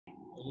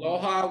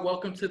Aloha,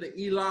 welcome to the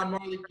Elon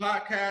Marley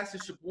podcast.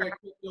 It's your boy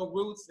Crypto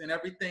Rootz and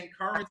everything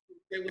currency.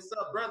 Hey, what's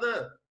up,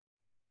 brother?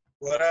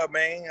 What up,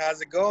 man?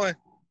 How's it going?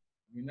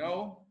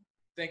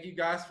 Thank you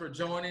guys for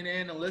joining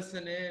in and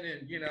listening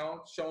and,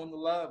 showing the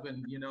love.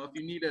 And, if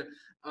you need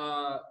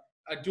a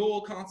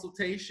dual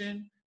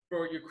consultation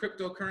for your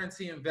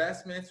cryptocurrency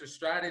investments or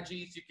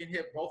strategies, you can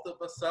hit both of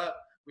us up.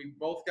 We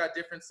both got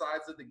different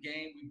sides of the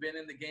game. We've been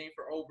in the game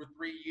for over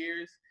 3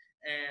 years.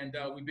 And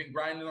we've been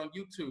grinding on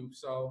YouTube.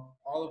 So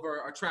all of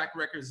our track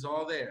records is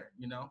all there,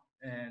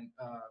 and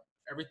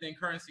everything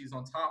currency is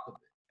on top of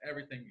it.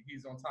 Everything,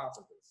 he's on top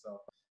of it.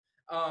 So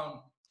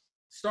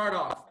start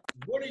off.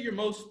 What are your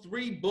most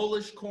 3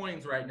 bullish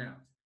coins right now?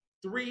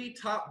 3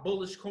 top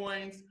bullish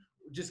coins.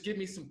 Just give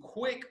me some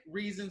quick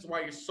reasons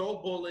why you're so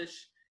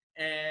bullish.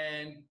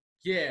 And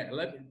yeah,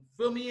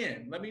 fill me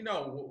in. Let me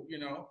know,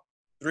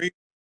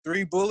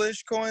 Three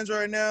bullish coins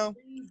right now.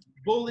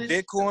 Bullish.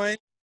 Bitcoin.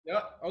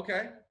 Yep.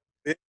 Okay.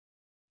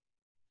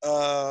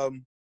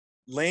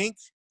 Link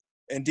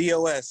and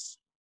DOS.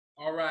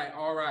 All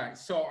right.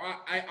 So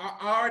I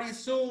already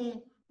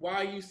assume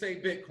why you say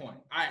Bitcoin.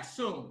 I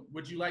assume.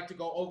 Would you like to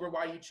go over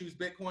why you choose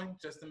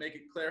Bitcoin, just to make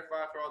it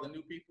clarify for all the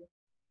new people?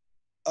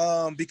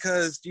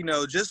 Because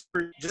just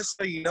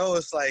so you know,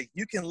 it's like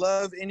you can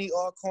love any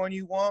altcoin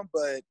you want,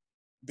 but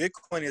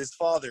Bitcoin is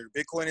father.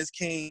 Bitcoin is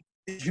king.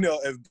 If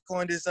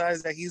Bitcoin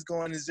decides that he's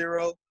going to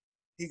zero,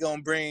 he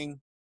gonna bring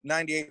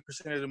 98%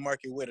 of the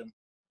market with him.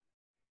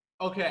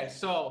 Okay,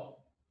 so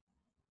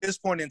at this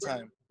point in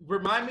time,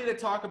 remind me to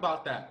talk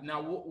about that.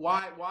 Now,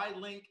 why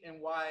Link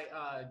and why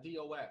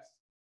DOS?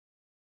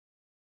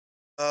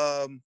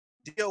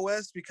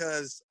 DOS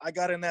because I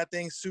got in that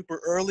thing super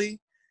early,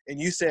 and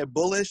you said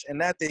bullish, and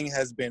that thing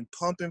has been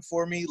pumping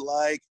for me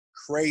like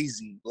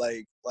crazy,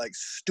 like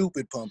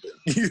stupid pumping.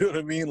 You know what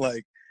I mean?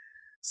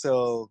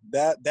 So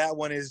that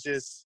one is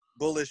just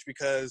bullish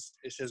because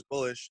it's just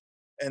bullish,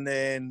 and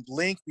then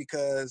Link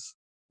because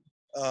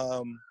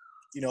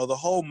the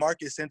whole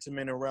market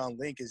sentiment around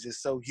Link is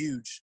just so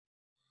huge,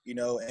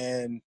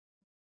 and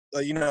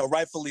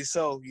rightfully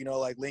so.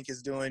 Link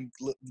is doing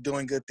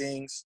good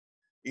things,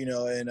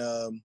 and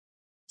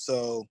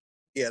so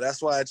yeah,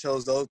 that's why I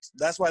chose those.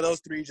 That's why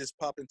those 3 just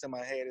popped into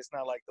my head. It's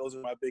not like those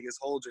are my biggest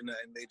holds or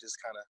nothing. They just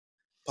kind of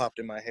popped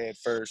in my head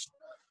first.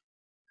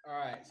 All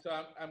right,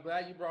 so I'm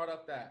glad you brought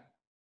up that.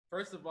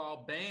 First of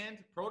all, Band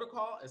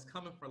Protocol is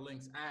coming for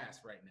Link's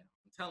ass right now.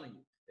 I'm telling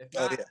you. If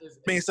not,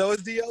 so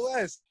is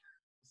DOS.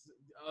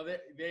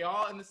 They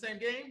all in the same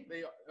game?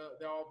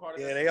 They're all part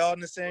of they all in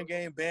the same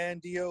game.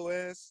 Band,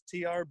 DOS,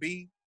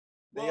 TRB.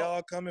 They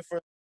all coming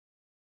for.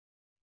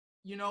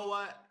 You know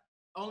what?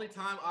 Only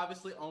time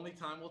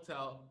will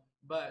tell.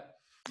 But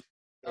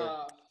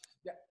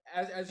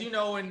as you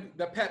know, in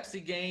the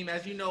Pepsi game,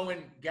 as you know,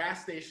 in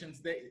gas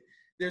stations,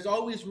 there's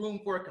always room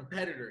for a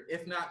competitor,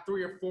 if not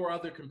 3 or 4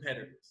 other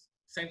competitors.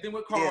 Same thing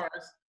with cars.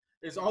 Yeah.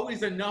 There's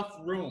always enough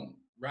room,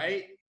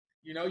 right?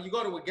 You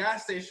go to a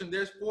gas station,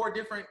 there's 4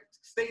 different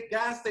state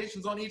gas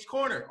stations on each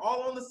corner,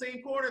 all on the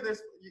same corner.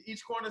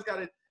 Each corner's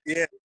got a,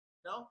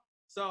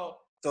 So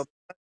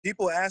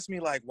people ask me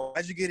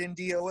why'd you get in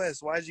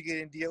DOS? Why'd you get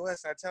in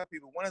DOS? And I tell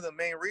people one of the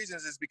main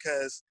reasons is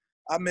because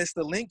I missed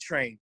the Link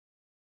train.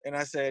 And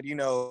I said,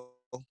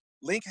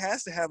 Link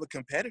has to have a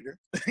competitor.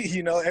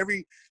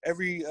 Every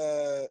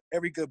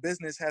good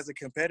business has a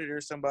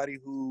competitor, somebody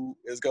who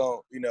is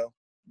going to,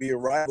 be a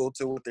rival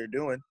to what they're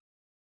doing.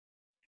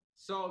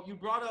 So you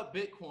brought up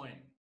Bitcoin,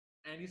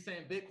 and you're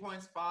saying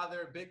Bitcoin's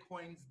father,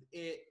 Bitcoin's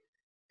it,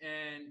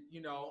 and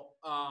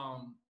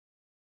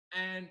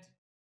and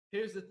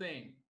here's the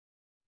thing.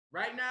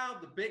 Right now,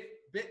 the big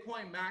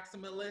Bitcoin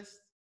maximalists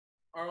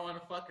are on a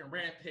fucking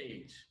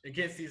rampage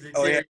against these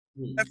Ethereum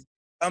groups.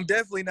 I'm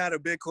definitely not a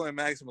Bitcoin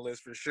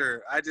maximalist for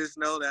sure. I just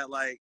know that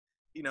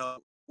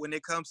when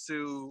it comes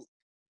to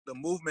the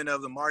movement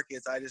of the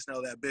markets, I just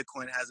know that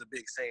Bitcoin has a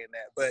big say in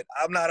that. But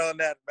I'm not on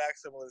that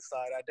maximalist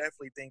side. I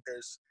definitely think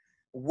there's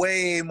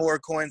way more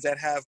coins that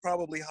have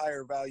probably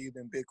higher value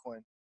than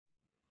Bitcoin.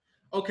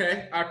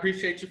 Okay, I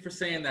appreciate you for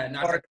saying that.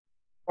 Now,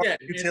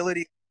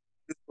 utility,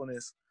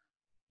 usefulness.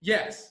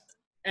 Yes,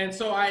 and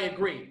so I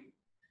agree.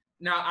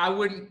 Now, I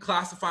wouldn't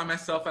classify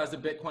myself as a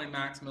Bitcoin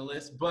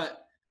maximalist,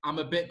 but I'm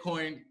a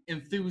Bitcoin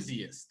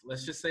enthusiast.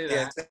 Let's just say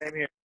that. Yeah, same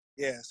here.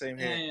 Yeah, same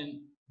here.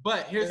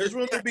 But there's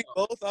room to be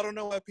both. I don't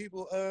know why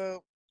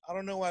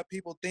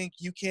people think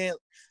you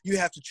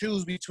have to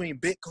choose between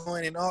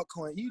Bitcoin and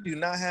altcoin. You do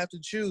not have to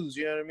choose.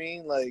 You know what I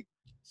mean?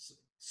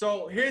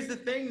 So here's the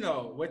thing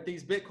though, with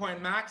these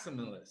Bitcoin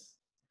maximalists,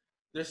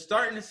 they're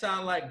starting to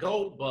sound like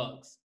gold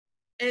bugs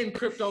in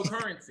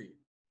cryptocurrency.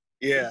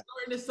 Yeah. They're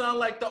starting to sound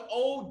like the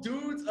old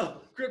dudes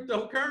of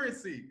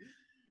cryptocurrency,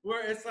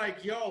 where it's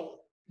like,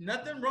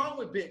 nothing wrong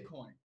with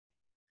Bitcoin,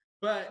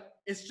 but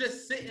it's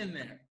just sitting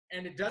there.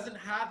 And it doesn't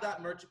have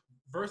that much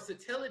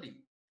versatility.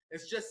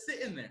 It's just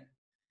sitting there.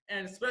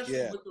 And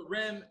especially with the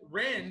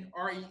REN,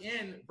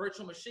 R-E-N,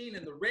 virtual machine,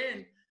 and the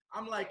REN,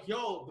 I'm like, the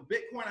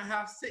Bitcoin I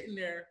have sitting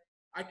there,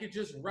 I could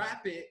just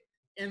wrap it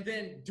and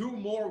then do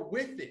more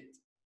with it.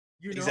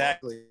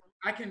 Exactly.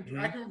 I can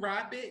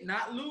wrap it,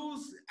 not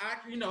lose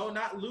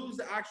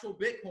the actual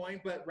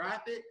Bitcoin, but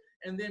wrap it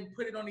and then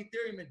put it on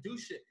Ethereum and do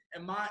shit.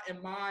 In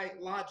my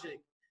logic,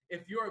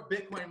 if you're a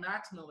Bitcoin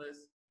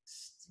maximalist,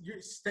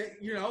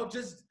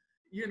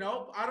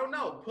 I don't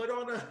know, put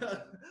on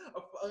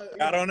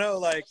I don't know,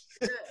 like,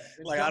 yeah,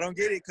 like I don't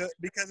get it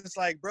because it's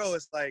like, bro,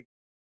 it's like,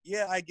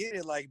 yeah, I get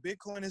it. Like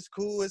Bitcoin is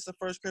cool. It's the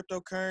first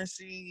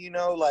cryptocurrency, you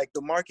know, like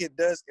the market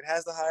it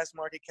has the highest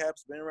market cap,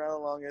 it's been around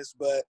the longest.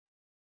 But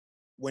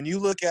when you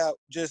look at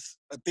just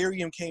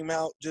Ethereum came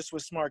out just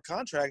with smart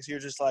contracts, you're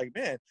just like,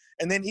 man.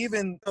 And then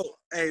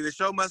hey, the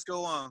show must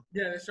go on.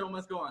 Yeah, the show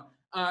must go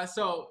on.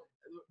 So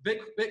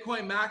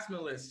Bitcoin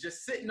maximalists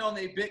just sitting on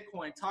their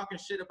Bitcoin, talking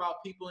shit about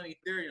people in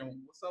Ethereum.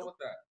 What's up with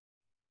that?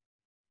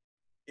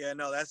 Yeah,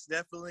 no, that's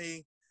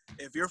definitely,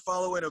 if you're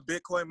following a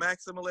Bitcoin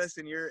maximalist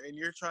and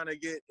you're trying to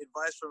get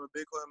advice from a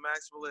Bitcoin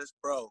maximalist,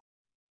 bro,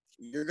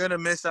 you're gonna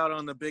miss out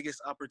on the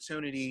biggest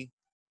opportunity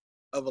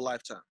of a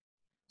lifetime.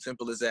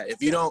 Simple as that.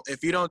 If you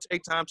don't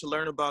take time to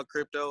learn about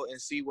crypto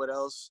and see what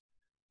else,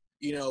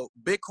 you know,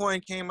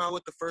 Bitcoin came out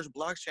with the first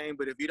blockchain,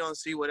 but if you don't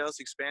see what else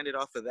expanded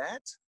off of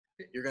that,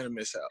 you're gonna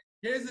miss out.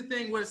 Here's the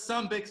thing with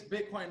some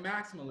Bitcoin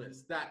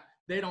maximalists that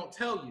they don't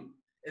tell you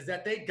is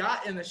that they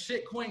got in the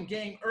shitcoin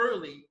game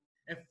early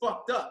and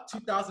fucked up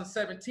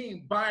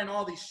 2017 buying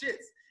all these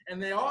shits,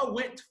 and they all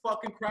went to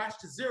fucking crash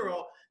to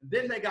zero.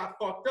 Then they got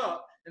fucked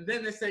up, and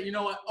then they say, you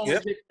know what, only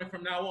Bitcoin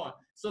from now on.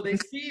 So they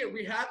see it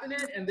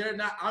rehappening, and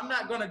I'm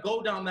not gonna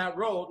go down that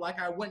road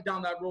like I went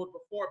down that road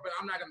before, but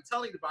I'm not gonna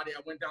tell anybody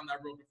I went down that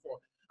road before.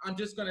 I'm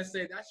just gonna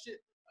say that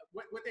shit.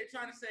 What they're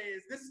trying to say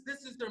is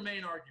this is their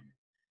main argument.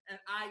 And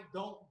I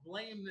don't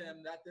blame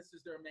them that this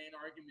is their main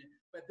argument,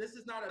 but this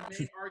is not a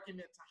main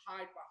argument to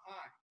hide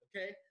behind,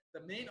 okay?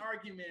 The main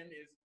argument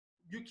is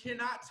you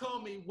cannot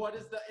tell me what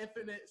is the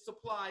infinite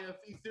supply of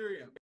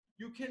Ethereum.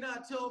 You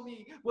cannot tell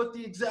me what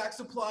the exact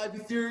supply of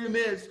Ethereum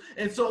is,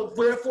 and so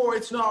therefore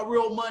it's not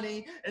real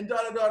money and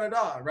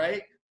da-da-da-da-da,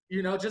 right?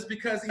 You know, just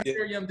because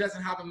Ethereum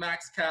doesn't have a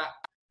max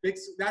cap,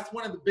 that's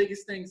one of the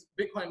biggest things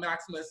Bitcoin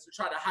maximalists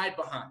try to hide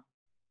behind.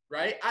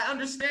 Right? I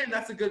understand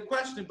that's a good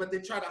question, but they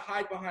try to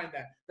hide behind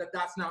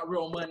that's not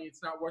real money.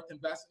 It's not worth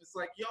investing. It's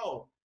like,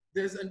 yo,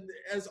 there's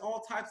all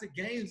types of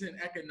games in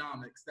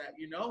economics that,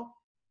 you know,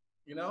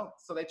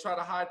 so they try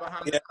to hide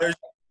behind. Yeah,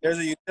 there's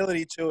a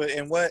utility to it.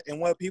 And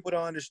what people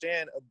don't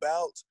understand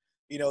about,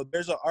 you know,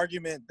 there's an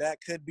argument that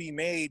could be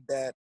made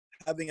that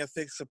having a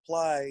fixed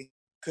supply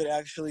could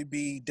actually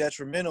be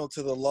detrimental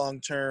to the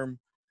long-term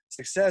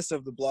success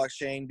of the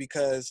blockchain,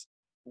 because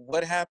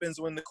what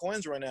happens when the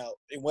coins run out?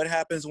 And what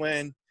happens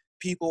when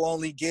people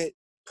only get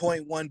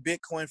 0.1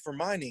 Bitcoin for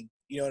mining,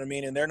 you know what I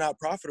mean? And they're not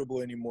profitable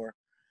anymore,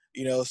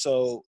 you know?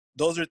 So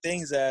those are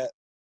things that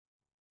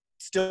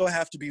still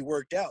have to be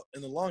worked out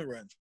in the long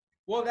run.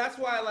 Well, that's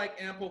why I like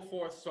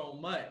Ampleforth so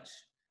much,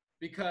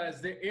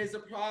 because there's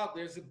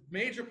a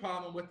major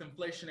problem with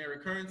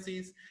inflationary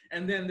currencies.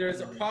 And then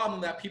there's a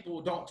problem that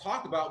people don't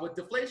talk about with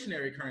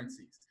deflationary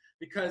currencies,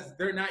 because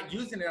they're not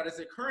using it as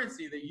a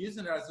currency. They're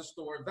using it as a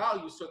store of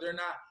value. So they're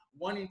not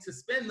wanting to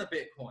spend the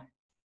Bitcoin.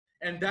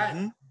 And that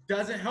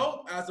doesn't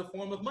help as a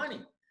form of money.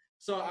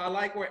 So I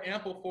like where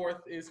Ampleforth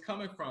is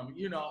coming from,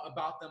 you know,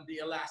 about the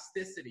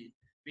elasticity,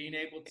 being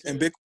able to. And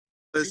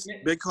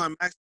Bitcoin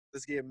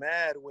maximalists get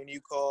mad when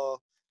you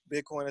call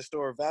Bitcoin a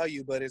store of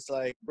value, but it's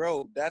like,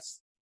 bro, that's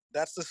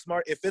the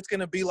smart. If it's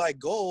gonna be like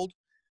gold,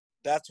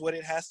 that's what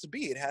it has to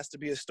be. It has to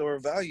be a store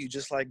of value,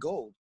 just like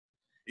gold.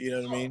 You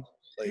know what I mean?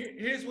 Like,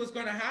 here's what's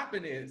gonna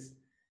happen is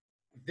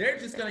they're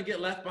just gonna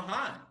get left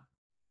behind.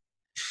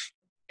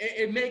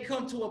 It may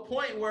come to a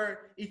point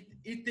where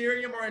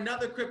Ethereum or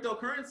another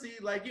cryptocurrency,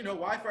 like, you know,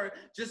 Wi-Fi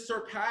just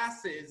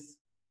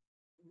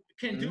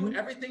can do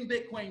everything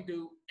Bitcoin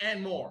do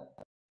and more,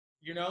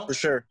 you know? For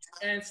sure.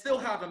 And still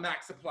have a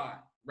max supply,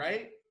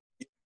 right?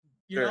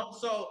 You know,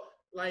 so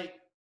like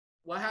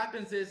what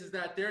happens is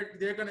that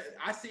they're gonna,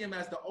 I see them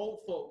as the old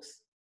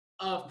folks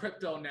of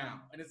crypto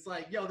now. And it's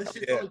like, yo, this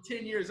shit's only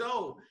 10 years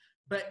old.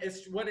 But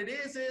it's what it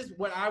is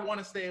what I want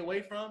to stay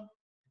away from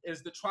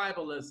is the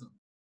tribalism.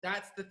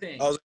 That's the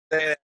thing. I was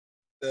saying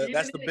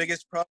that's the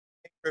biggest problem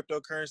in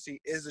cryptocurrency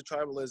is the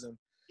tribalism.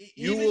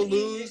 You will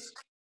lose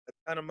a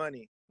ton of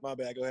money. My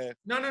bad. Go ahead.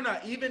 No.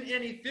 Even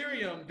in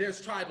Ethereum,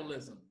 there's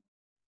tribalism.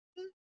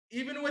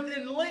 Even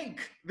within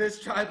Link, there's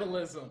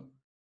tribalism.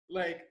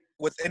 Like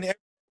within every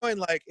coin,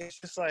 like it's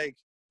just like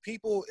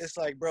people. It's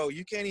like, bro,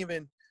 you can't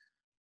even.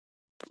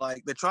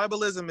 Like the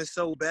tribalism is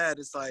so bad.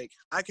 It's like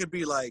I could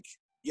be like,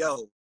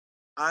 yo,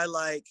 I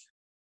like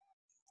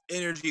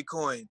energy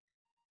coin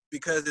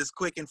because it's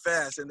quick and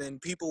fast, and then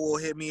people will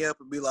hit me up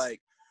and be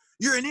like,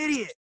 you're an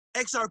idiot,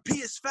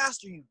 XRP is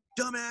faster, you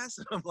dumbass.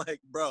 And I'm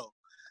like, bro,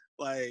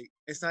 like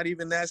it's not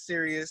even that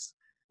serious.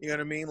 You know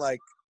what I mean? Like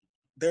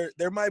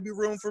there might be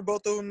room for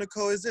both of them to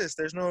coexist.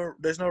 There's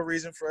no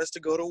reason for us to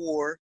go to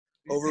war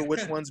over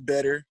which one's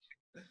better.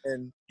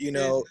 And you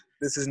know,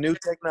 this is new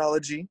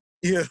technology.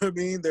 You know what I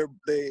mean?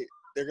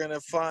 They're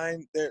gonna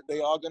find they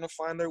all gonna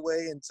find their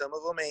way, and some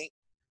of them ain't.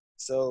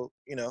 So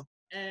you know.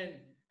 And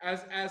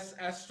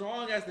as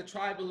strong as the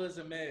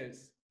tribalism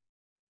is,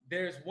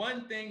 there's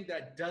one thing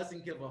that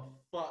doesn't give a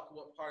fuck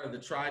what part of the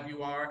tribe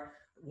you are.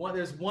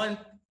 There's one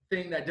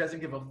thing that doesn't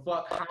give a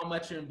fuck how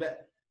much you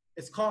invest.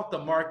 It's called the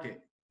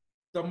market.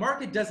 The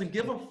market doesn't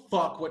give a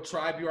fuck what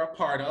tribe you're a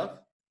part of.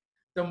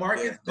 The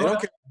market's gonna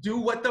do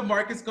what the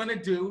market's gonna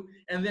do,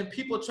 and then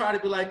people try to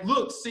be like,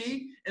 look,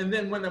 see, and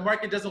then when the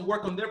market doesn't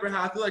work on their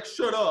behalf, they're like,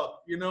 shut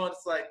up, you know.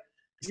 It's like,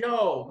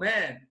 yo,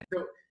 man,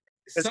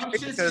 some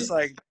shit. Because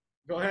like,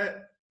 go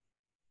ahead.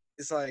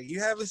 It's like, you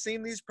haven't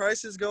seen these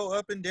prices go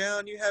up and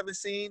down. You haven't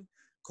seen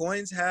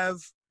coins have,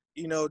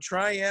 you know,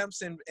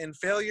 triumphs and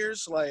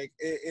failures. Like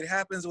it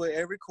happens with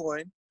every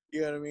coin.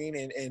 You know what I mean?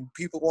 And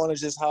people want to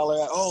just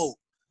holler at, oh,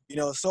 you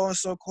know,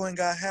 so-and-so coin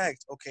got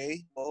hacked.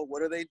 Okay, well,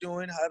 what are they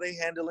doing? How are they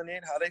handling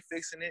it? How are they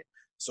fixing it?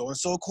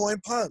 So-and-so coin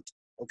pumped.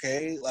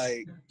 Okay,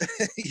 like,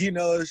 you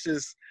know, it's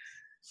just.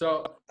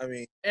 So, I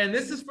mean. And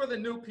this is for the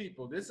new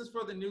people. This is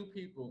for the new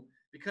people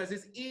because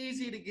it's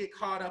easy to get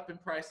caught up in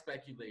price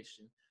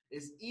speculation.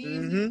 It's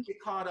easy to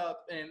get caught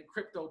up in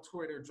crypto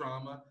Twitter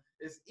drama.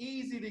 It's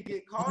easy to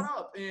get caught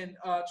up in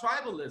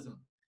tribalism.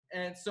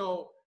 And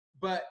so,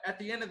 but at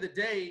the end of the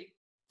day,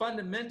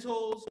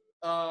 fundamentals,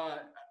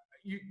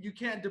 you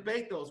can't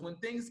debate those. When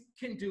things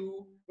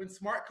when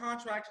smart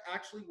contracts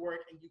actually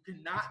work, and you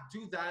cannot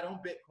do that on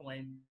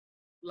Bitcoin,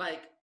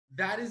 like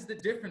that is the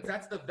difference.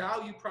 That's the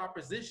value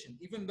proposition.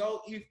 Even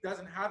though ETH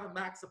doesn't have a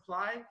max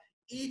supply,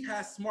 ETH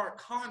has smart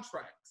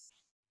contracts.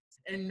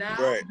 And now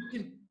you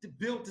can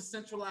build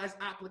decentralized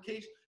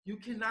applications. You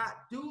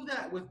cannot do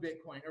that with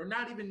Bitcoin, or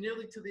not even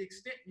nearly to the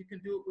extent you can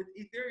do it with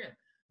Ethereum.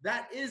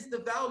 That is the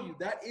value.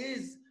 That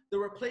is the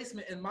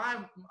replacement in my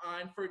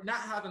mind for not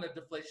having a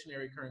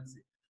deflationary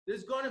currency.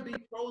 There's going to be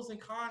pros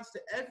and cons to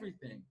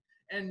everything.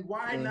 And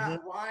why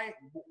not?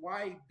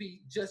 Why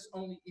be just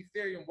only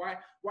Ethereum?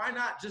 Why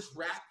not just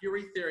wrap your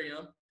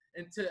Ethereum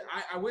into,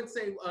 I wouldn't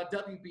say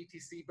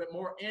WBTC, but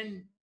more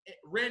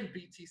REN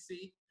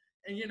BTC,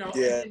 and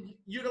and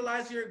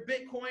utilize your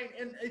Bitcoin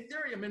and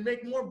Ethereum and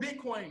make more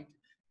Bitcoin,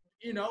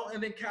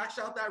 and then cash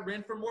out that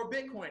REN for more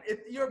Bitcoin. If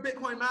you're a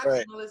Bitcoin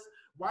maximalist,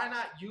 why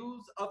not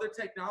use other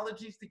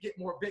technologies to get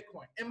more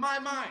Bitcoin? In my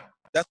mind,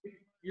 that's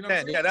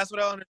that's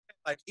what I understand.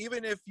 Like,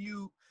 even if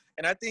you,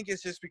 and I think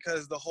it's just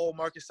because the whole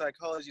market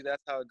psychology,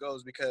 that's how it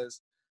goes,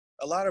 because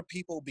a lot of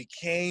people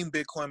became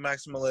Bitcoin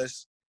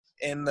maximalists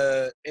in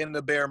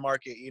the bear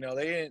market.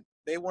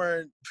 They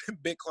weren't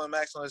Bitcoin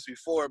maximalists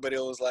before, but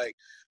it was like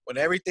when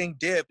everything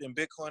dipped and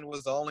Bitcoin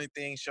was the only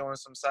thing showing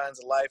some signs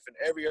of life, and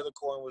every other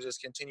coin was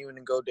just continuing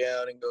to go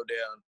down and go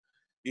down.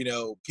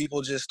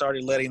 People just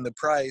started letting the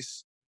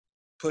price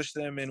push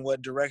them in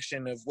what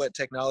direction of what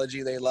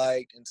technology they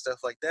liked and stuff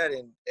like that.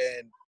 And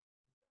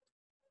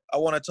I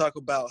want to talk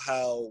about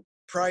how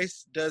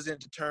price doesn't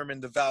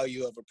determine the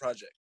value of a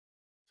project.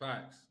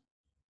 Facts.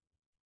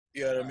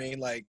 You know what I mean?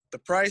 Like, the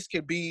price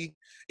could be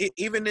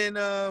even in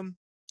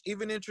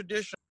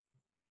traditional.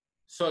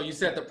 So you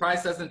said the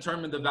price doesn't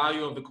determine the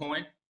value of the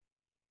coin?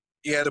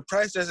 Yeah, the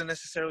price doesn't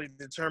necessarily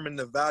determine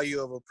the value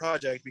of a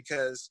project,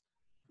 because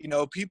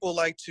people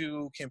like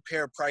to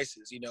compare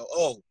prices.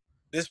 Oh,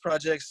 this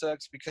project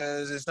sucks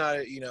because it's not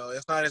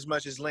as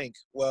much as Link.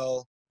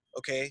 Well,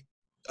 okay,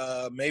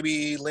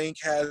 maybe Link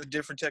has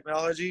different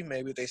technology.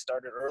 Maybe they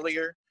started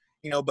earlier.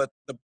 But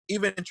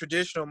even in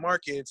traditional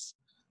markets,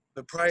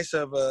 the price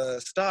of a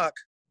stock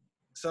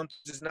sometimes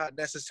is not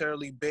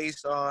necessarily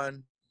based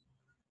on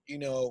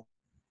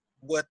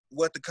what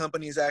the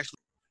company is actually.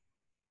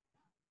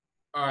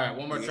 All right,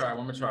 one more try.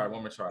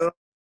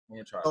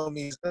 Oh,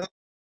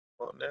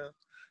 no.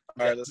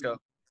 All right, let's go.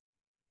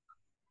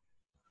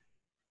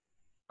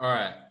 All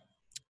right.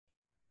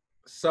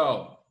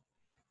 So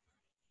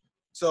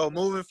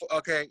moving for,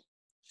 okay,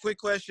 quick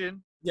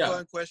question. Yeah.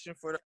 Fun question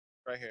for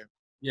right here.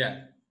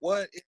 Yeah.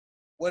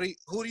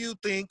 Who do you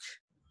think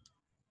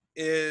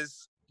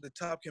is the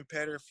top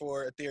competitor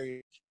for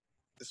Ethereum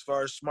as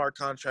far as smart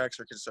contracts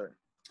are concerned?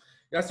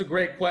 That's a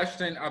great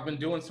question. I've been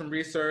doing some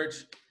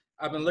research.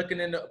 I've been looking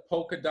into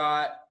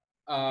Polkadot.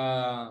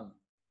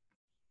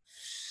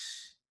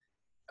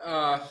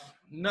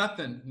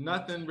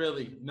 Nothing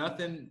really.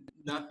 Nothing,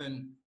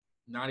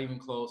 not even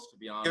close, to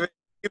be honest.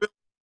 Give it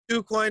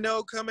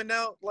 2.0 coming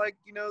out,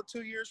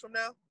 2 years from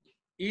now?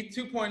 ETH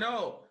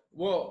 2.0.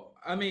 Well,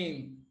 I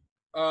mean,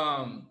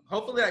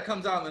 hopefully that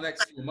comes out in the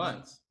next few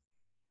months.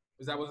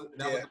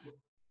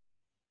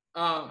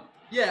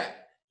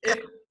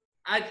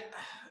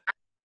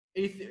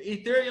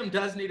 Ethereum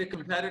does need a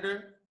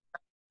competitor.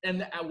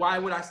 And why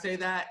would I say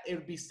that? It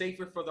would be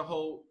safer for the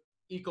whole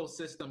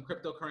ecosystem,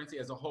 cryptocurrency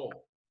as a whole.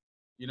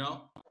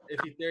 If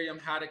Ethereum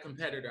had a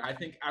competitor, I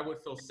think I would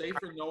feel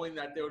safer knowing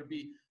that there would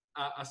be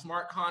a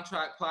smart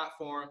contract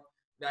platform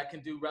that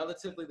can do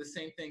relatively the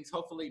same things,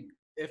 hopefully,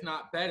 if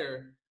not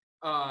better,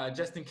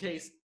 just in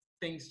case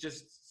things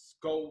just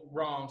go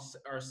wrong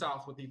or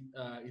south with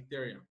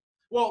Ethereum.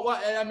 Well,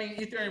 I mean,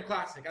 Ethereum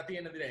Classic, at the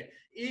end of the day,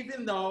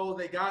 even though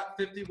they got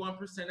 51%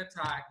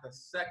 attack the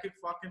second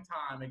fucking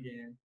time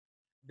again,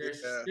 they're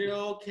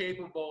still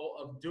capable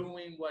of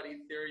doing what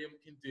Ethereum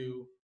can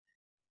do.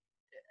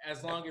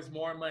 as long as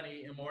more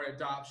money and more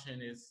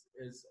adoption is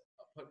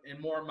put, and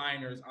more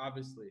miners,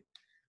 obviously.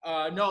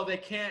 No, they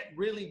can't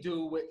really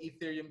do what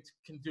Ethereum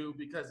can do,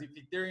 because if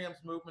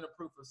Ethereum's movement of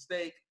proof of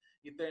stake,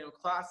 Ethereum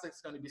Classic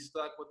is going to be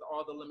stuck with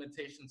all the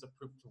limitations of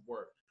proof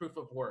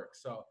of work.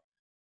 So,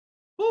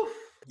 whew,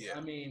 Yeah.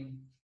 I mean,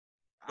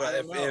 But I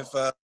don't know. if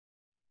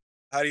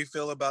how do you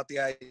feel about the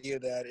idea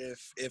that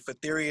if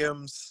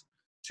Ethereum's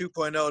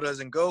 2.0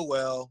 doesn't go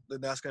well,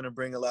 then that's going to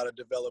bring a lot of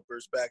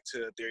developers back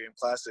to Ethereum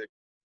Classic?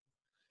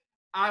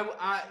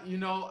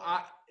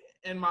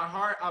 In my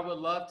heart, I would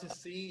love to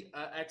see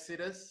an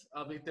exodus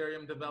of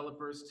Ethereum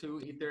developers to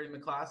Ethereum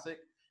Classic,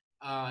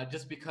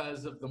 just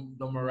because of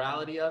the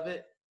morality of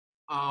it.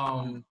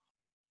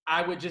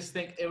 I would just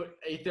think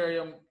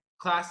Ethereum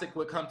Classic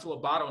would come to a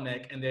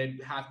bottleneck, and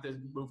they'd have to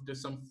move to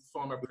some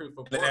form of proof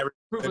of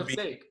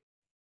stake.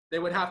 They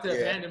would have to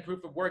abandon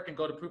proof of work and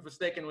go to proof of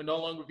stake, and would no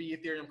longer be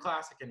Ethereum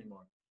Classic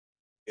anymore.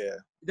 Yeah.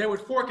 They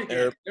would fork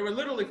again. They would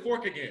literally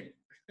fork again.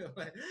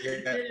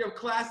 Ethereum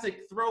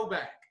Classic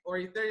throwback, or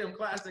Ethereum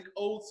Classic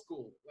old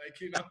school,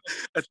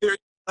 Ethereum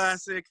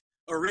Classic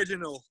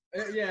original.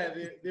 Yeah,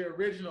 the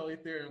original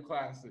Ethereum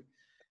Classic.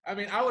 I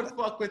mean, I would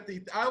fuck with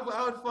I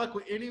would fuck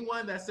with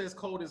anyone that says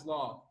code is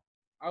law.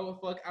 I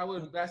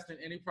would invest in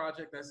any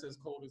project that says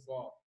code is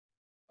law.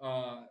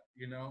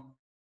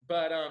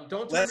 But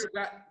don't turn your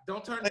back.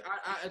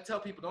 I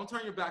tell people, don't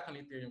turn your back on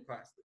Ethereum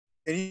Classic.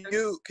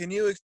 Can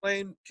you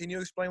explain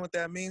what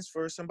that means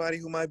for somebody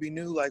who might be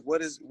new? Like,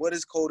 what is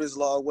code is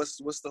law? What's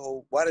the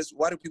whole? Why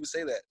do people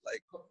say that?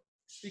 Like,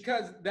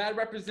 because that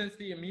represents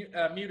the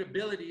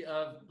immutability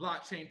of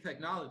blockchain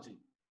technology.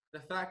 The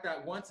fact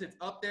that once it's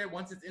up there,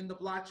 once it's in the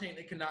blockchain,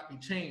 it cannot be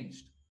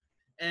changed,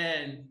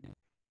 and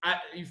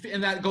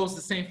that goes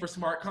the same for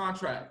smart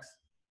contracts.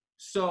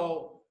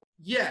 So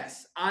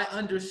yes, I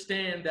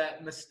understand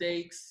that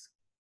mistakes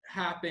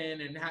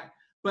happen,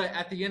 but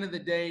at the end of the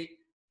day,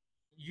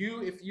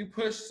 if you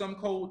push some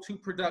code to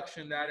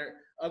production that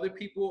other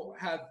people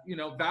have,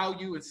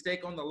 value and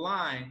stake on the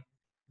line,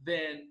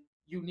 then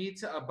you need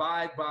to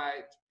abide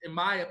by, in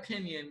my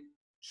opinion,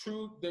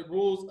 the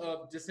rules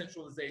of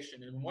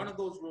decentralization. And one of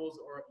those rules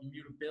are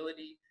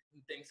immutability,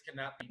 and things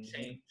cannot be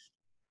changed.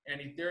 And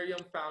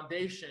Ethereum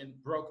Foundation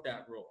broke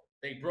that rule.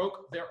 They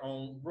broke their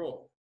own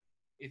rule.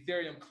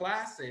 Ethereum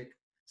Classic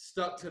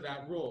stuck to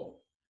that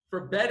rule,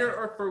 for better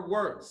or for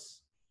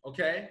worse.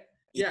 Okay?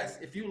 Yes,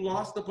 if you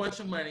lost a bunch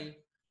of money,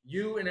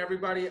 you and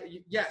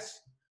everybody,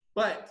 yes,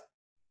 but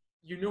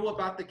you knew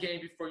about the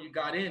game before you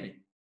got in it,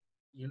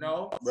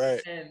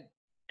 Right.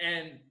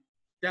 And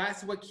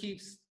that's what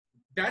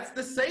that's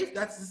the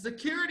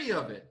security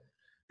of it.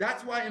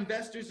 That's why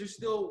investors are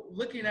still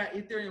looking at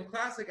Ethereum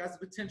Classic as a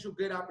potential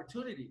good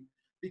opportunity,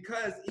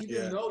 because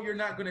even though you're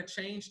not going to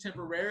change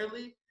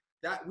temporarily,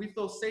 that we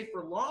feel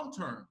safer long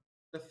term.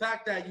 The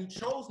fact that you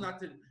chose not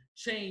to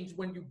change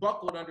when you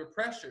buckled under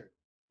pressure.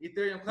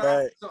 Ethereum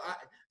Classic. Right.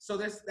 So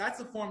that's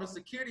a form of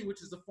security,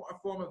 which is a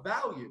form of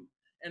value.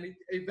 And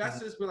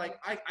investors were like,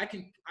 I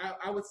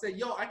would say,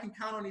 I can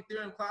count on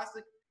Ethereum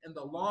Classic in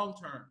the long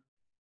term,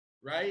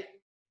 right?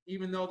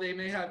 Even though they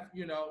may have,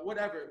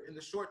 whatever in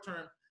the short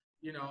term,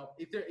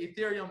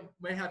 Ethereum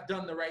may have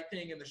done the right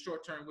thing in the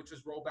short term, which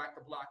is roll back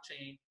the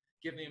blockchain,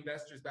 give the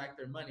investors back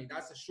their money.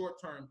 That's a short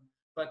term,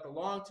 but the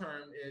long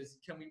term is,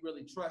 can we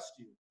really trust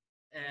you?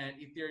 And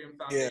Ethereum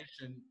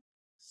Foundation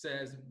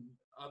says,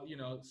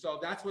 so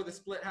that's where the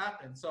split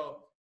happened.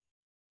 So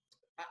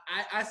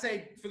I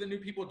say for the new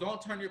people, don't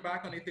turn your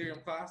back on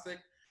Ethereum Classic,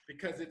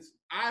 because if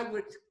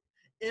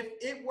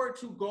it were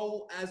to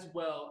go as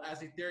well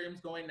as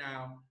Ethereum's going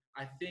now,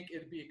 I think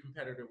it'd be a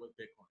competitor with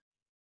Bitcoin.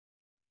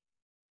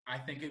 I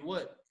think it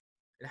would.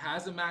 It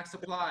has a max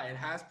supply. It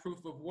has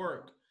proof of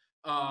work.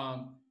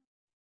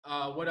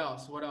 What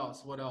else?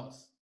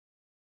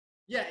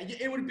 Yeah,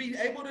 it would be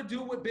able to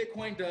do what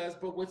Bitcoin does,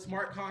 but with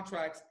smart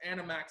contracts and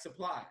a max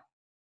supply.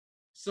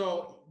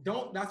 So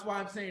that's why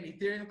I'm saying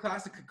Ethereum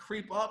Classic could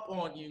creep up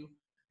on you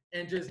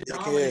and just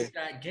dominate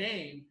that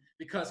game,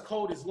 because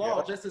code is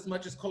law just as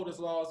much as code is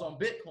law is on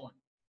Bitcoin.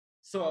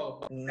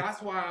 So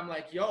that's why I'm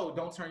like,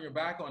 don't turn your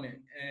back on it.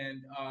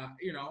 And,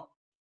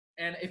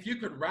 and if you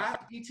could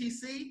wrap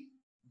ETC,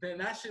 then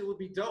that shit would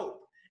be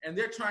dope. And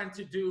they're trying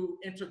to do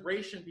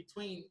integration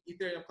between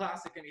Ethereum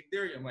Classic and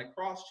Ethereum, like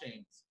cross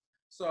chains.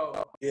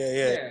 So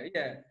yeah.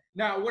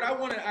 Now, what I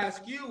want to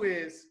ask you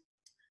is,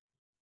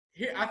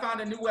 here I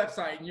found a new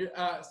website, and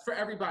for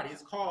everybody.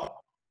 It's called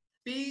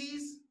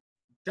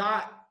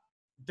fees.wtf.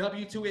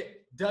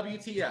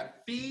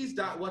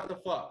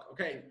 Fees.whatthefuck.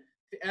 Okay,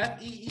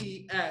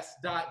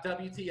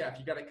 FEES.WTF.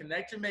 You got to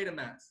connect your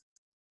MetaMask.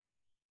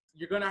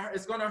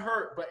 It's gonna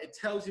hurt, but it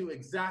tells you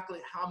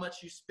exactly how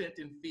much you spent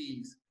in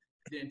fees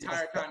the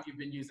entire time you've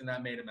been using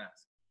that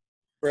MetaMask.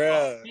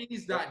 Bruh.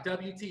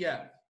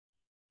 Fees.wtf.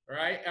 All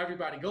right,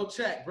 everybody, go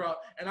check, bro.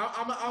 And it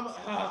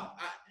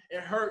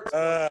hurts.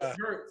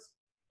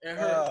 It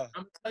hurts.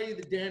 I'm gonna tell you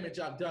the damage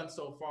I've done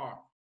so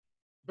far.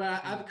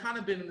 But I've kind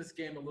of been in this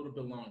game a little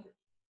bit longer.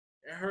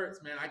 It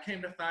hurts, man. I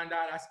came to find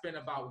out I spent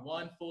about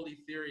one full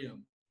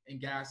Ethereum in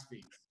gas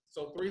fees.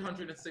 So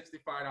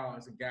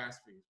 $365 in gas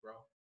fees, bro.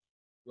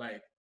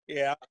 Like,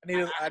 yeah,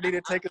 I need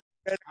to take a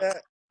look at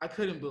that. I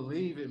couldn't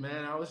believe it,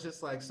 man. I was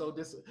just like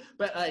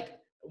but like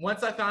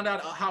once I found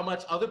out how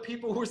much other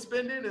people were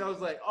spending, I was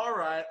like, all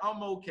right,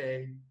 I'm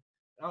okay.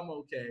 I'm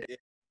okay.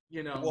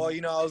 You know. Well,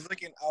 I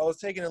was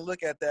taking a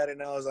look at that,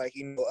 and I was like,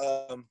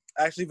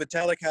 actually,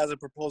 Vitalik has a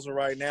proposal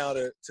right now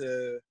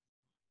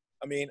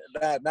I mean,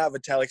 not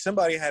Vitalik.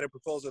 Somebody had a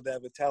proposal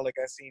that Vitalik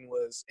I seen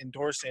was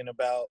endorsing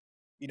about,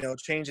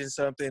 changing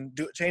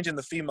changing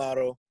the fee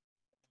model,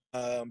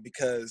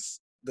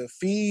 because the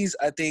fees,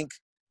 I think,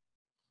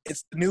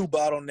 it's the new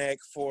bottleneck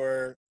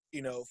for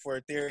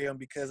Ethereum,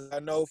 because I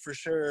know for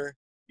sure,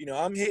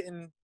 I'm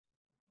hitting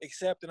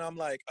accept and I'm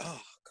like,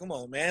 oh, come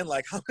on, man.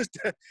 Like, how much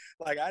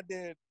like I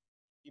did,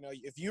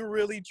 if you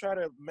really try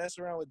to mess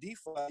around with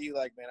DeFi, you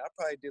like, man, I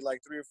probably did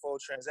like 3 or 4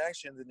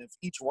 transactions. And if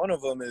each one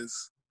of them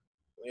is,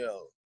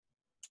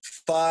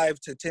 $5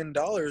 to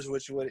 $10,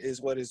 which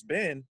is what it's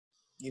been,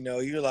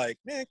 you're like,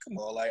 man, come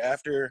on. Like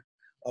after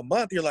a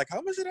month, you're like,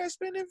 how much did I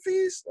spend in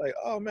fees? Like,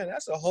 oh man,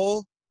 that's a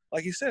whole,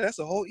 like you said, that's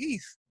a whole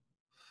ETH.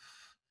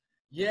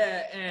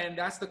 Yeah, and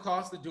that's the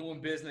cost of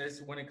doing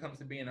business when it comes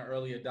to being an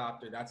early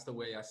adopter. That's the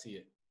way I see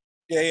it.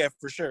 Yeah,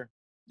 for sure.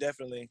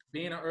 Definitely.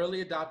 Being an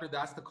early adopter,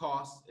 that's the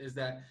cost. Is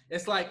that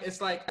it's like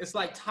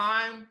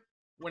time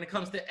when it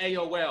comes to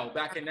AOL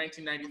back in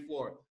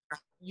 1994.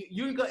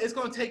 It's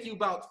going to take you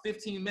about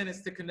 15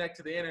 minutes to connect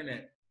to the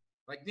internet.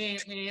 Like, yeah,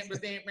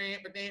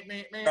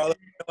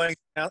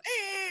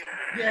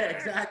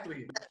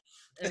 exactly.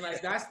 And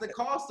like that's the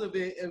cost of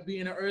it, of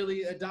being an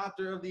early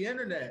adopter of the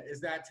internet,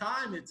 is that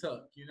time it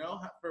took,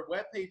 for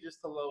web pages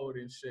to load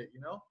and shit,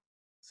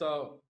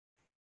 So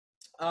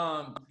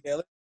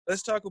yeah,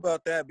 let's talk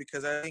about that,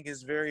 because I think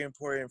it's very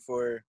important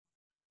for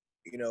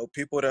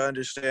people to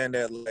understand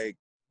that, like,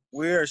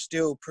 we are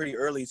still pretty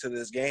early to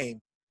this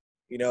game.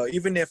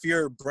 Even if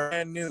you're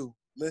brand new,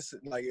 listen,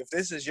 like if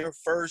this is your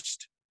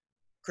first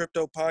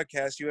crypto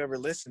podcast you ever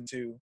listen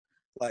to,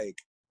 like,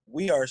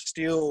 we are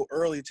still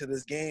early to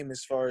this game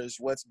as far as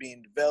what's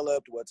being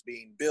developed, what's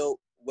being built,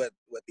 what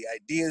the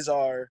ideas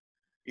are,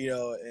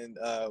 and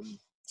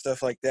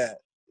stuff like that,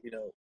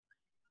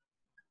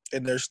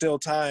 and there's still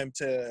time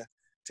to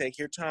take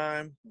your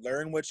time,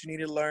 learn what you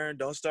need to learn.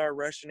 Don't start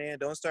rushing in.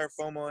 Don't start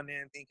FOMOing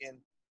in thinking,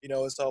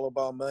 it's all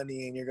about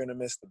money and you're going to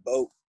miss the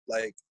boat.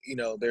 Like,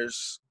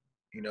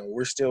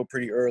 we're still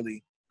pretty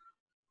early.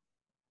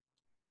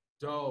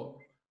 Dope.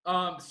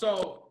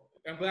 So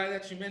I'm glad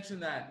that you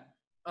mentioned that.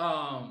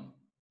 Now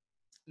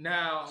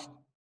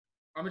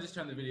I'm gonna just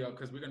turn the video up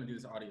because we're gonna do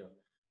this audio.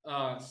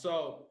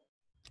 So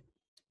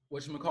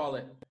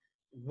whatchamacallit,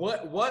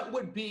 what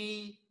would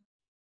be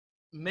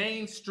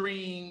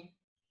mainstream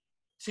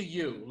to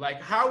you?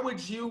 Like, how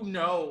would you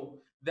know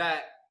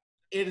that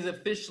it is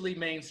officially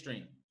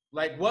mainstream?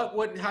 Like, what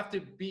would have to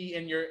be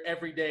in your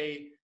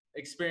everyday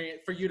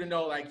experience for you to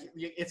know, like,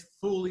 it's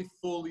fully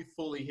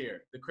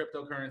here, the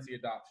cryptocurrency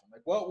adoption?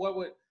 Like, what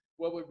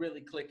would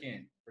really click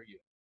in for you?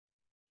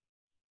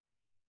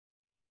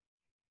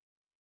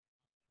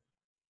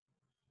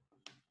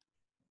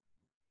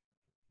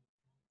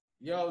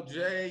 Yo,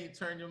 Jay, you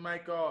turn your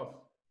mic off.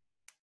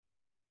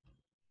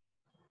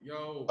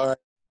 Yo. All right.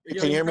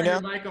 Can you hear me now?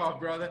 Your mic off,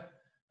 brother.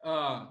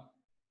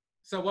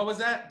 So what was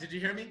that? Did you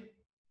hear me?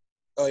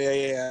 Oh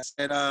yeah.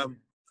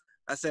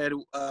 I said,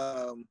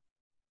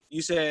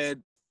 you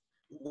said,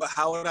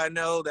 how would I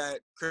know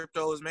that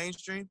crypto is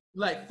mainstream?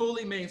 Like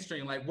fully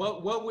mainstream. Like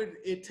what would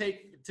it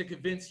take to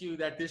convince you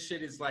that this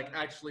shit is like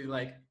actually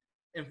like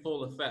in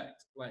full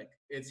effect? Like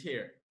it's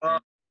here.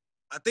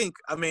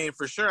 I mean,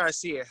 for sure I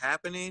see it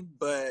happening,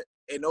 but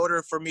in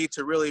order for me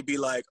to really be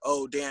like,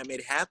 oh damn,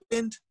 it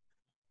happened,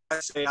 I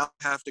say I'll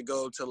have to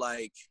go to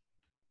like,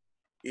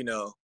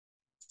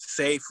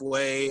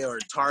 Safeway or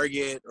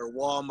Target or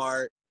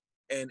Walmart,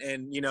 and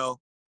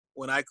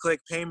when I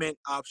click payment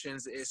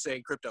options, it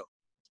say crypto.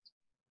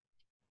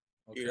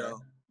 Okay.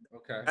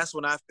 Okay. That's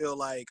when I feel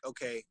like,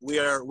 okay, we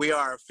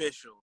are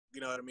official.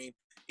 You know what I mean?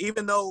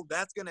 Even though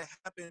that's gonna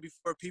happen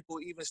before people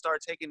even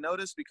start taking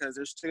notice, because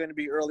there's still gonna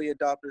be early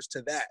adopters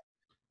to that.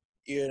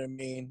 You know what I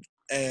mean?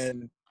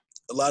 And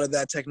a lot of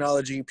that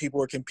technology,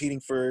 people are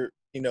competing for,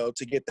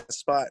 to get that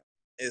spot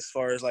as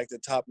far as like the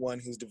top one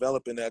who's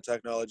developing that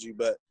technology.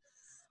 But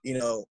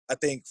I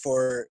think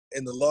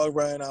in the long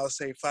run, I'll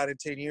say 5 to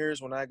 10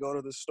 years, when I go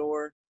to the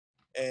store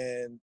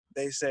and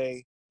they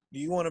say, do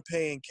you want to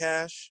pay in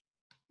cash?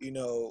 You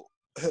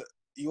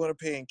want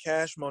to pay in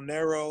cash,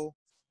 Monero,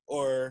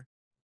 or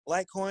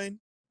Litecoin,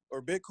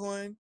 or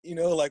Bitcoin?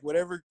 Like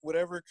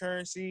whatever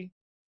currency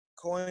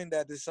coin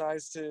that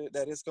decides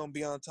that it's going to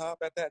be on top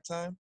at that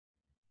time.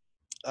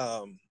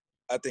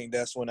 I think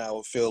that's when I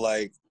will feel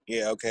like,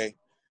 yeah, okay,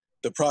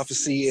 the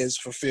prophecy is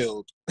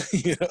fulfilled.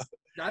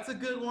 That's a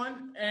good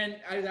one, and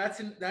that's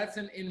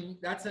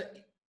an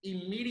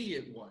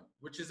immediate one,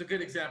 which is a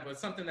good example. It's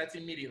something that's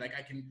immediate. Like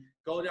I can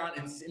go down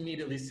and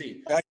immediately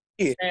see. I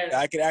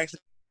could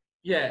actually.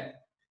 Yeah,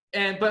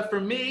 but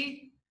for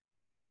me,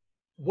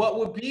 what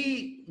would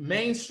be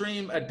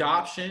mainstream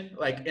adoption,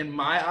 like in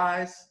my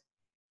eyes,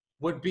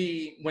 would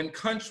be when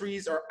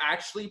countries are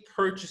actually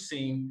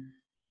purchasing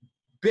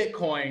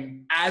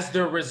Bitcoin as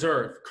their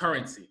reserve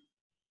currency.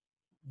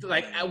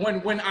 Like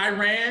when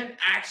Iran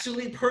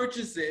actually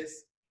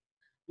purchases,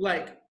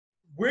 like,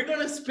 we're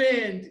gonna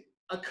spend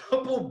a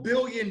couple $1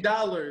 billion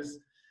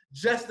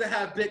just to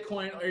have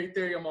Bitcoin or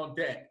Ethereum on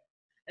deck.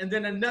 And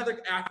then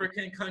another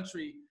African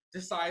country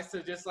decides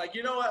to just like,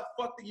 you know what,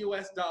 fuck the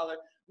US dollar,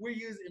 we're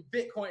using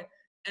Bitcoin.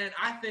 And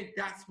I think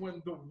that's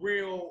when the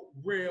real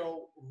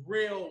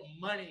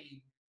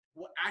money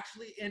will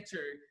actually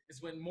enter,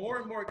 is when more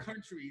and more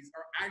countries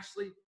are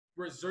actually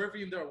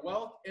reserving their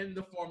wealth in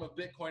the form of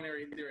Bitcoin or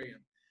Ethereum.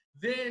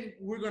 Then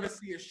we're gonna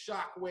see a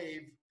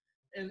shockwave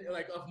and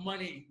like of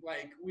money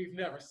like we've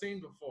never seen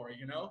before,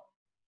 you know?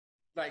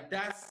 Like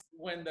that's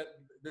when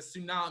the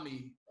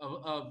tsunami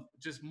of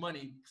just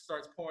money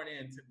starts pouring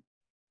into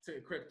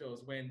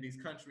cryptos, when these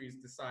countries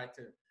decide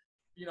to,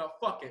 you know,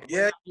 fuck it.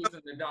 We're not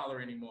using the dollar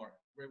anymore.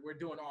 We're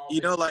doing all.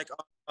 You know, like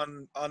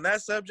on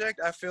that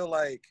subject, I feel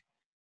like,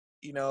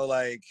 you know,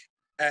 like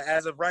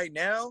as of right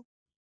now,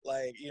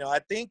 like, you know, I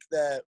think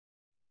that,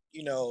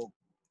 you know,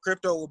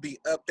 crypto will be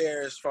up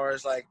there as far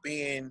as like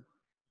being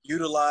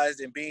utilized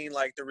and being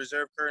like the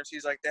reserve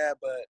currencies like that.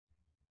 But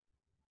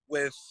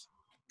with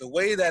the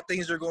way that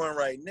things are going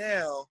right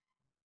now,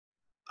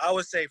 I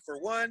would say, for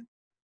one,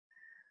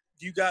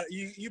 you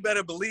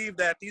better believe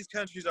that these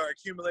countries are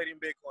accumulating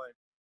Bitcoin.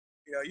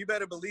 You know, you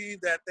better believe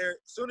that as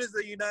soon as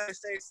the United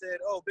States said,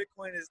 oh,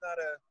 Bitcoin is not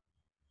a,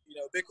 you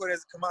know, Bitcoin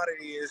as a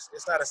commodity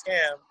it's not a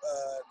scam,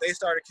 they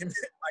started, like,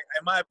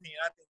 in my opinion,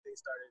 I think they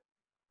started,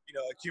 you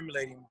know,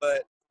 accumulating.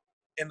 But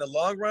in the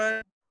long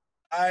run,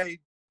 I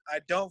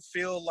don't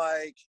feel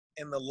like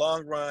in the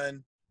long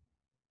run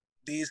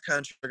these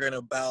countries are going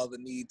to bow the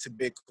knee to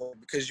Bitcoin,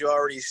 because you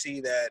already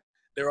see that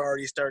they're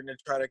already starting to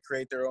try to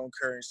create their own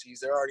currencies.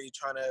 They're already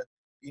trying to,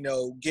 you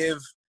know, give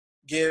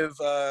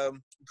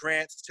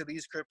grants to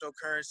these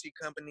cryptocurrency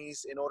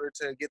companies in order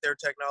to get their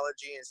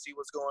technology and see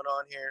what's going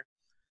on here.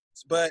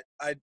 But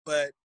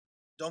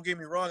don't get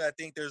me wrong, I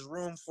think there's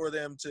room for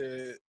them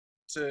to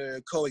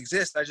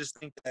coexist. I just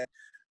think that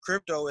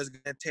crypto is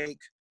going to take,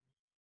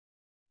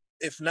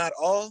 if not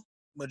all,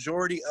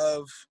 majority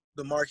of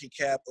the market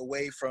cap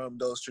away from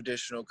those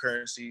traditional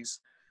currencies,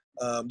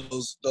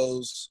 those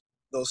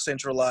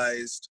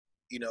centralized,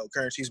 you know,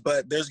 currencies.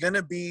 But there's going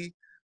to be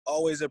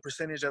always a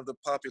percentage of the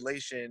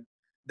population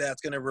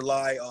that's going to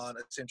rely on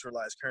a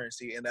centralized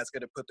currency, and that's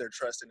going to put their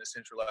trust in a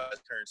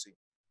centralized currency,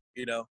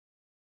 you know.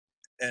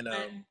 And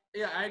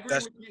yeah, I agree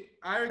with you.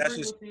 I agree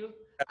with you.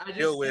 I just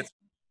deal with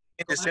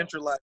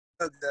decentralized.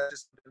 That's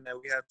just something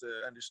that we have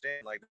to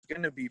understand. Like, there's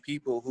going to be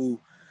people who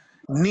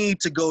need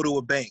to go to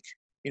a bank.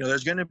 You know,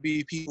 there's going to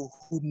be people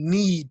who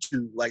need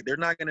to, like, they're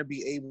not going to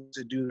be able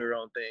to do their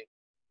own thing.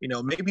 You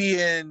know, maybe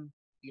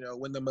you know,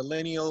 when the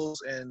millennials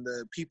and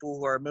the people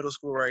who are middle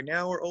school right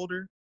now are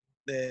older,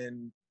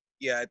 then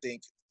yeah, I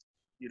think,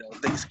 you know,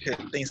 things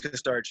could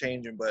start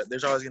changing. But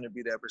there's always going to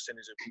be that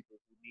percentage of people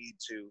who need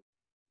to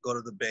go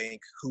to the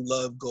bank, who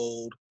love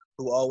gold,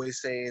 who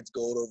always say it's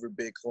gold over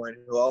Bitcoin,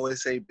 who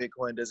always say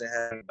Bitcoin doesn't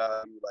have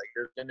value. Like,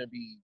 there's going to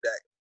be that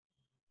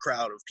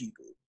crowd of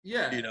people.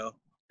 Yeah, you know.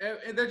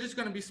 And they're just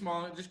going to be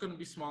smaller,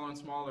 and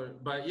smaller.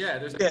 But yeah,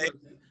 there's people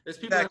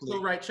that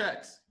still write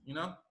checks, you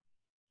know.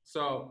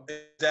 So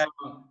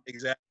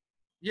exactly.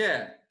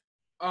 Yeah.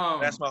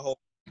 That's my whole.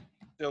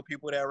 Still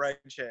people that write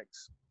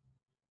checks.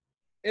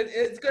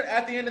 It's good.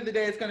 At the end of the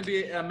day, it's going to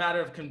be a matter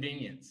of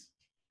convenience.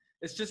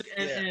 It's just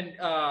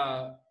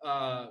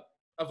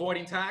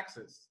avoiding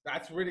taxes.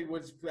 That's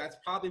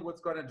probably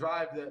what's going to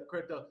drive the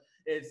crypto.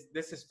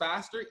 This is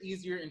faster,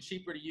 easier, and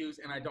cheaper to use,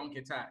 and I don't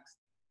get taxed.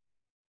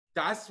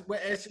 That's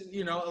what,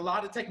 you know, a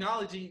lot of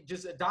technology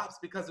just adopts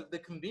because of the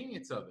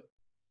convenience of it,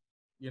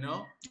 you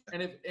know.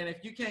 And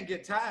if you can't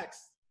get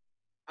taxed,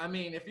 I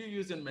mean, if you're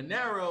using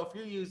Monero, if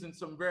you're using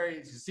some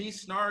very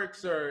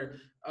Z-snarks or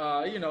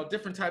you know,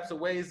 different types of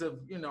ways of,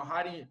 you know,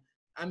 hiding,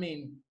 I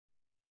mean,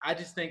 I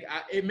just think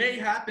it may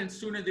happen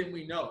sooner than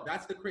we know.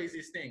 That's the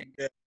craziest thing.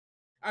 Yeah.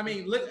 I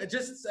mean, look,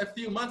 just a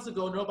few months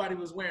ago, nobody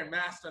was wearing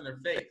masks on their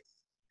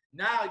face.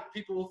 Now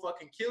people will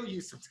fucking kill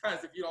you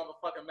sometimes if you don't have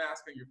a fucking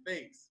mask on your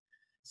face.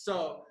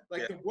 So,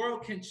 like, the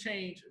world can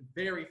change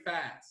very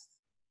fast,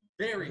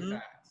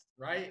 fast,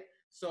 right?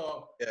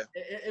 So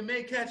it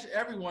may catch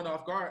everyone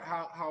off guard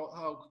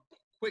how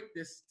quick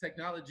this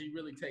technology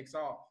really takes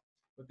off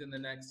within the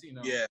next, you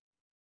know,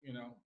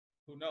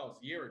 who knows,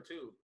 year or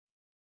two.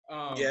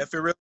 If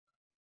it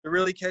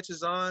really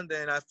catches on,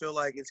 then I feel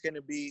like it's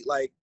gonna be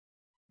like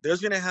there's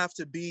gonna have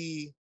to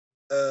be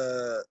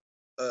a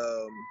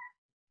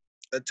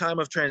time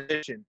of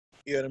transition.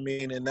 You know what I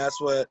mean? And that's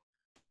what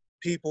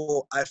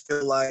people, I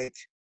feel like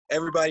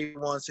everybody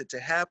wants it to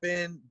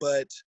happen,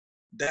 but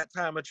that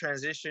time of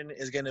transition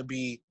is going to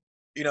be,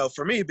 you know,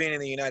 for me being in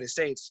the United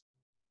States,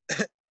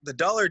 the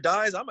dollar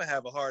dies, I'm going to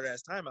have a hard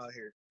ass time out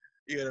here.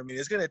 You know what I mean?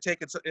 It's going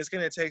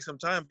to take some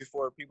time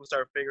before people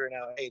start figuring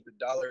out, hey, the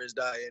dollar is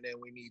dying and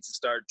we need to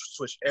start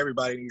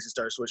everybody needs to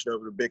start switching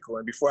over to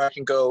Bitcoin before I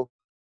can go,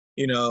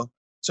 you know,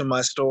 to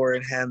my store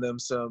and hand them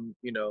some,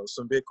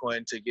 some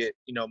Bitcoin to get,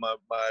 my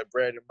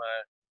bread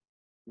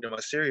and my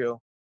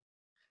cereal.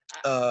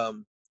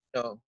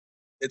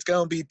 It's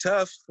going to be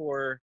tough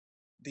for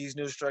these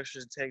new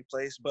structures to take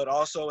place, but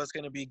also it's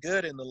going to be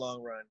good in the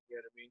long run. You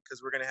know what I mean?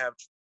 Because we're going to have,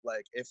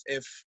 like,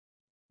 if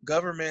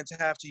governments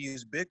have to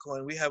use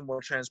Bitcoin, we have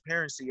more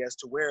transparency as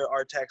to where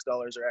our tax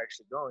dollars are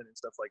actually going and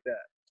stuff like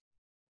that.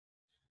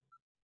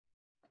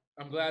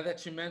 I'm glad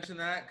that you mentioned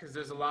that, because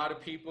there's a lot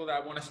of people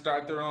that want to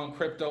start their own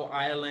crypto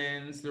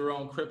islands, their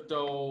own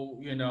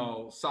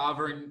crypto,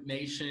 sovereign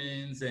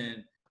nations,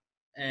 and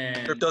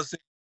Crypto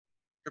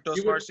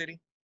smart city.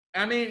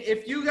 I mean,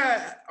 if you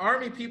got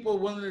army people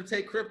willing to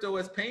take crypto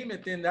as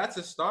payment, then that's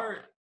a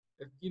start.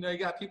 If you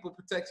got people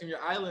protecting your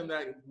island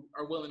that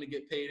are willing to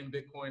get paid in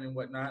Bitcoin and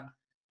whatnot,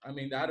 I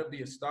mean, that'll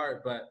be a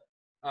start. But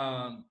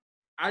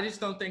I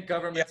just don't think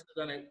governments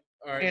are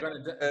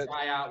gonna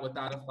die out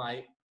without a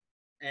fight.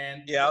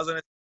 And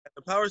the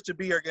powers to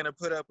be are gonna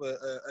put up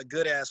a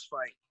good ass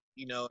fight,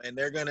 and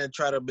they're gonna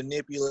try to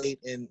manipulate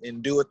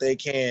and do what they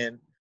can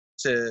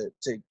to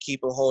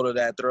keep a hold of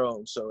that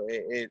throne. So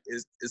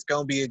it's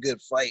gonna be a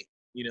good fight.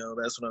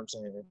 That's what I'm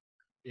saying.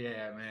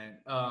 Yeah, man.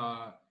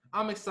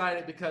 I'm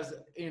excited because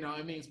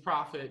it means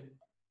profit.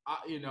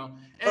 And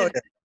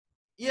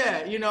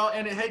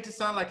and I hate to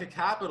sound like a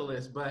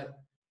capitalist, but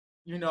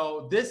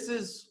this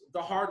is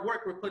the hard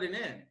work we're putting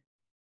in.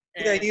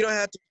 And you don't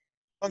have to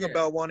talk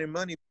about wanting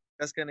money.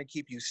 That's gonna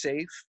keep you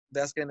safe.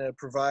 That's gonna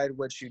provide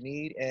what you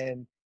need.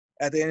 And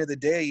at the end of the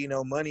day,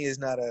 money is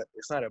not a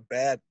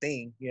bad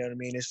thing. You know what I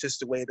mean? It's just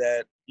the way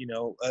that,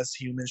 us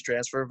humans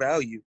transfer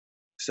value.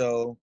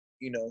 So,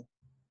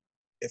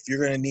 if you're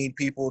going to need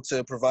people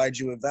to provide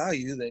you with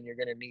value, then you're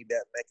going to need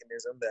that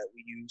mechanism that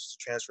we use to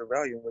transfer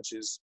value, which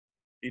is,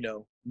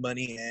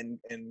 money and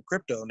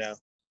crypto now.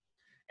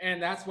 And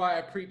that's why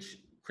I preach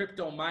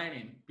crypto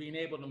mining, being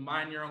able to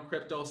mine your own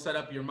crypto, set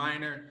up your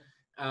miner.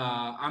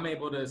 I'm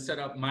able to set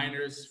up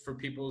miners for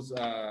people's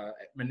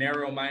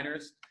Monero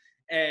miners.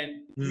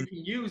 And you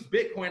can use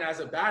Bitcoin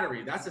as a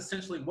battery. That's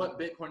essentially what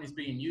Bitcoin is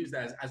being used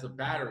as a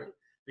battery.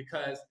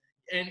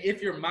 And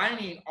if you're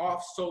mining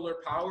off solar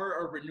power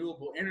or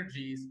renewable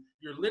energies,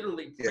 you're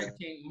literally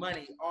printing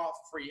money off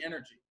free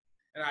energy.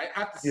 And I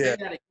have to say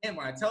that again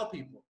when I tell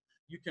people,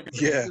 you can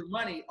print your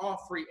money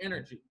off free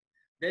energy.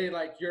 They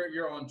like,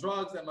 you're on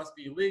drugs, that must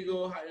be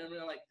illegal.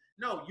 Like,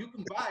 no, you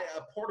can buy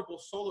a portable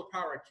solar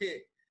power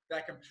kit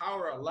that can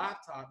power a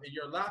laptop, and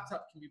your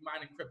laptop can be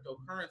mining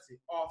cryptocurrency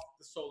off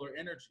the solar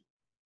energy.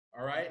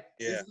 All right.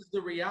 This is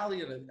the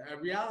reality of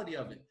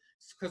it.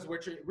 Because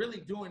what you're really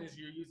doing is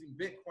you're using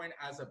Bitcoin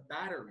as a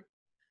battery,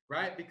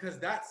 right? Because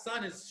that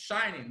sun is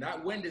shining,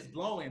 that wind is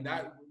blowing,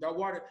 that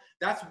water,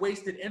 that's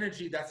wasted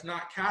energy that's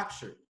not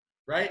captured,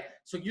 right?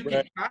 So you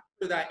can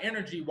capture that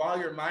energy while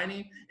you're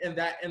mining, and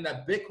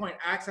that Bitcoin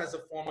acts as a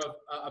form of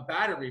a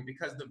battery,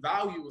 because the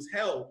value is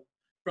held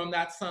from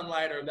that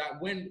sunlight or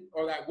that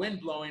wind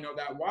blowing or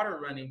that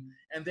water running,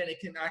 and then it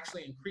can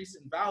actually increase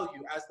in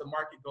value as the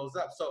market goes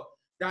up. So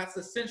that's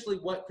essentially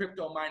what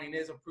crypto mining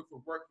is, a proof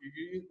of work.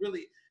 You're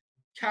really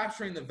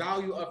capturing the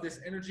value of this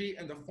energy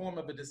in the form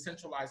of a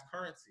decentralized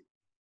currency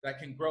that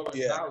can grow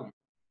in value.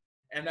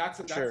 And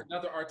that's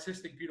another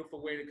artistic,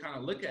 beautiful way to kind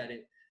of look at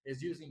it,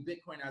 is using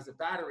Bitcoin as a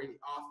battery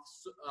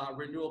off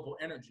renewable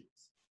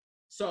energies.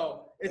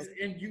 So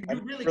you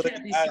really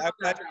can't be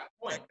stopped at that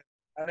point.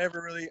 I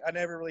never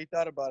really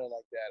thought about it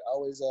like that. I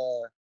always,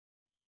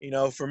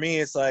 for me,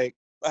 it's like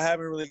I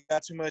haven't really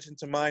got too much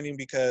into mining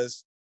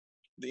because,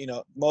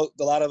 a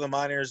lot of the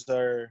miners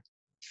are,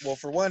 well,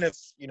 for one, if,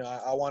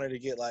 I wanted to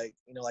get like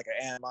an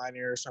ant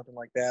miner or something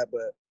like that,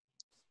 but,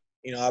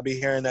 I'll be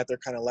hearing that they're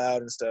kind of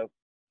loud and stuff.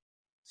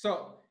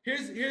 So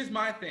here's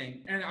my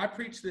thing, and I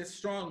preach this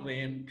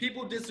strongly, and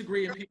people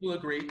disagree and people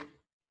agree.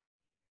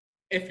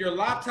 If your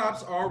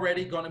laptop's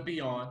already going to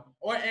be on,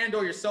 or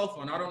your cell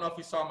phone, I don't know if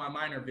you saw my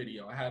miner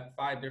video. I had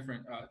 5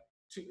 different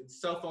 2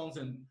 cell phones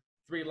and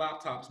 3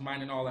 laptops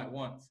mining all at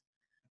once.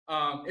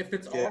 If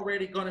it's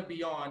already going to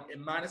be on, it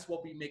might as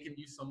well be making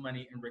you some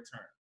money in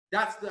return.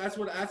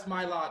 That's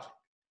my logic.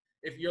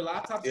 If your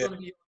laptop's going to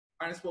be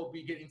on, might as well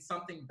be getting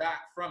something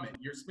back from it.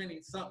 You're spending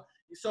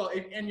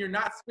and you're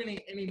not spending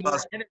any more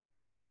energy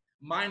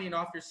mining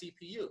off your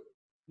CPU.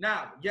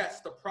 Now, yes,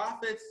 the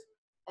profits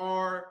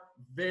are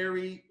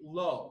very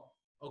low.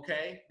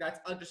 Okay, that's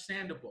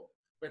understandable.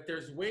 But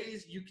there's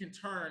ways you can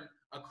turn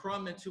a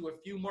crumb into a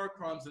few more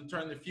crumbs, and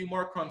turn the few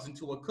more crumbs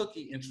into a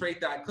cookie, and trade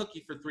that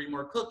cookie for 3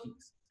 more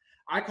cookies.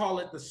 I call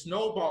it the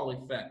snowball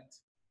effect.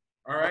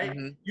 All right.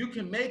 You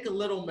can make a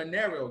little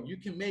Monero, you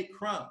can make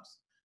crumbs,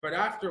 but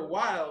after a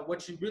while,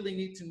 what you really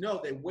need to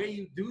know, the way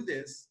you do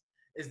this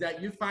is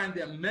that you find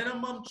the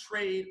minimum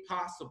trade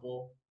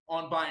possible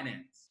on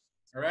Binance.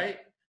 All right.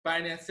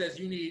 Binance says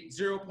you need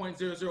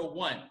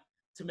 0.001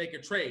 to make a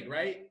trade,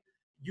 right?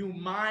 You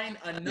mine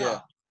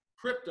enough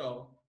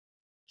crypto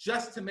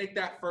just to make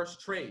that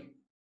first trade.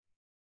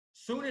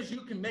 Soon as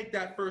you can make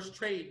that first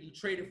trade, you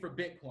trade it for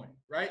Bitcoin,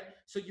 right?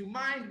 So you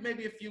mine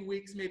maybe a few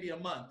weeks, maybe a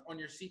month on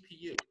your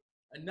CPU,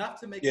 enough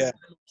to make a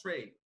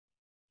trade.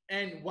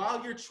 And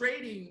while you're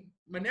trading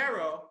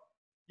Monero,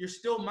 you're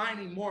still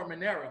mining more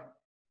Monero.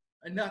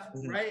 Enough,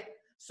 right?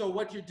 So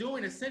what you're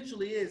doing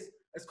essentially is,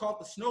 it's called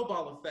the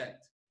snowball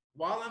effect.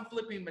 While I'm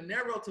flipping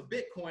Monero to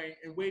Bitcoin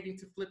and waiting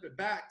to flip it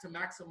back to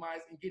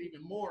maximize and get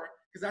even more,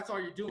 because that's all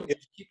you're doing. You're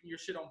just keeping your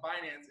shit on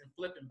Binance and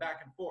flipping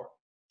back and forth,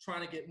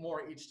 trying to get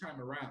more each time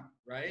around,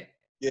 right?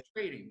 Yeah.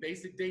 Trading,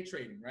 basic day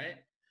trading, right?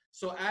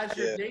 So as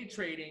you're day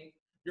trading,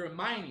 you're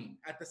mining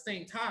at the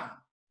same time.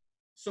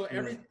 So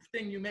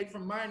everything you make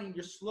from mining,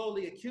 you're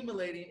slowly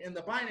accumulating in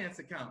the Binance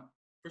account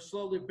for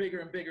slowly bigger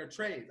and bigger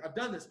trades. I've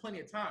done this plenty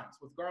of times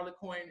with Garlic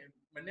Coin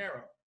and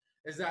Monero.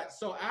 Is that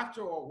so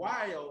after a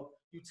while,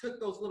 you took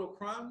those little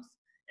crumbs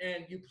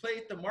and you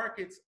played the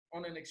markets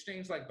on an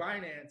exchange like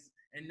Binance,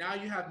 and now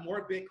you have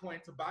more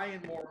Bitcoin to buy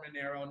in more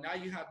Monero. Now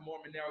you have more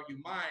Monero you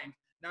mined.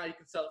 Now you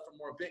can sell it for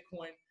more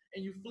Bitcoin,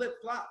 and you flip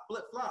flop.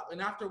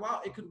 And after a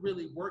while, it could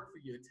really work for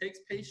you. It takes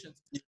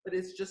patience, but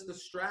it's just a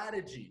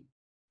strategy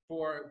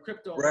for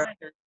crypto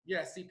miners,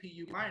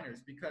 CPU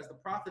miners, because the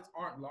profits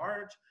aren't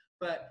large,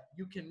 but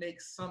you can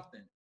make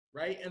something,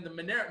 right? And the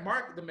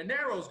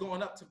Monero is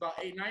going up to about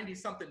 $890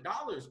 something,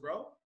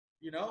 bro.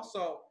 You know,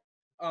 so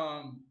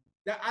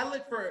that I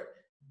look for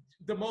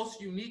the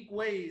most unique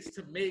ways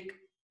to make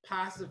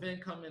passive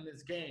income in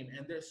this game,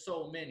 and there's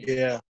so many.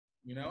 Yeah.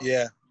 You know.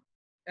 Yeah.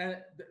 And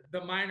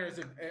the miners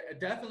are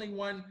definitely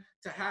one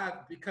to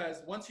have,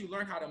 because once you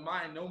learn how to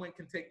mine, no one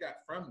can take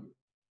that from you.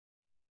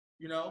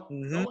 You know,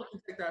 no one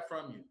can take that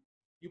from you.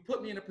 You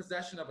put me in a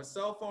possession of a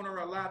cell phone or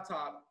a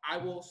laptop, I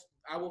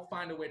will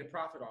find a way to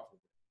profit off of it.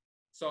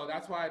 So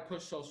that's why I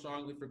push so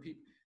strongly for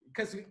people,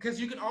 because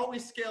you can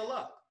always scale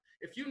up.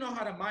 If you know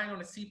how to mine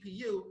on a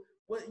CPU,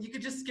 well, you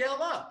could just scale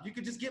up. You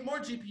could just get more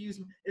GPUs.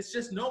 It's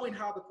just knowing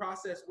how the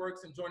process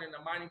works and joining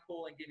a mining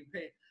pool and getting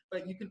paid.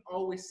 But you can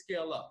always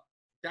scale up.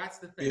 That's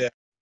the thing. Yeah.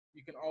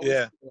 You can always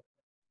scale up.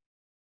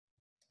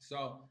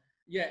 So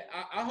yeah,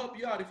 I'll help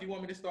you out if you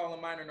want me to install a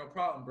miner. No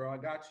problem, bro. I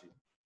got you.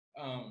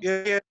 No,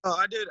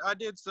 I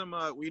did some.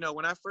 You know,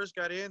 when I first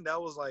got in, that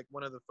was like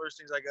one of the first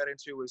things I got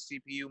into was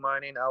CPU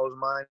mining. I was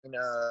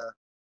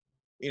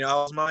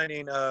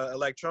mining,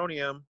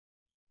 Electronium,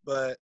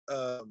 but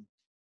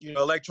you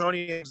know,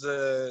 Electronium's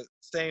the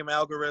same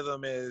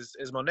algorithm as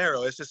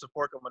Monero. It's just a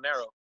fork of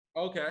Monero.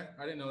 Okay,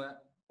 I didn't know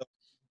that.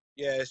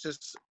 Yeah, it's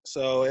just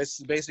so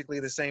it's basically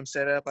the same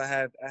setup. I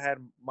had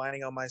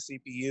mining on my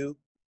CPU,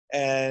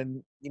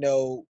 and you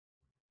know,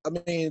 I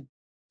mean,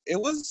 it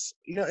was,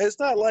 you know, it's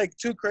not like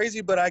too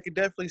crazy, but I could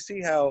definitely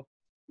see how,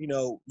 you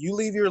know, you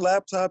leave your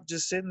laptop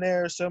just sitting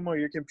there somewhere,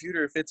 your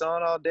computer, if it's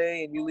on all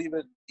day and you leave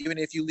it, even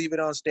if you leave it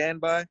on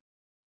standby,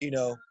 you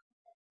know,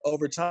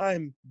 over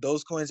time,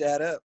 those coins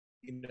add up,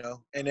 you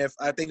know. And if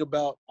I think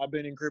about, I've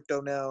been in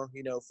crypto now,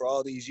 you know, for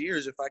all these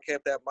years, if I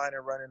kept that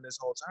miner running this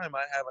whole time,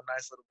 I'd have a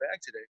nice little bag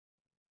today.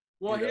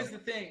 Well, here's the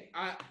thing.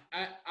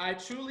 I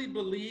truly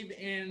believe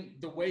in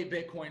the way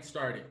Bitcoin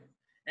started.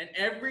 And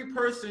every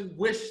person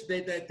wished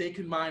that they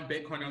could mine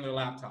Bitcoin on their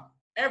laptop.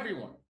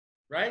 Everyone,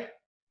 right?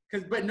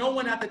 But no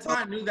one at the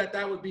time knew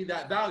that would be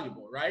that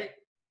valuable, right?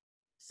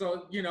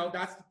 So, you know,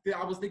 that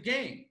was the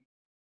game.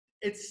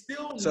 It's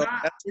still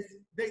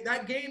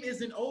that game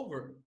isn't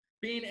over.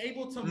 Being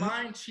able to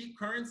mine cheap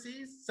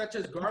currencies such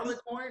as Garlic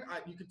Coin,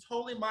 you can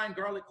totally mine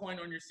Garlic Coin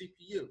on your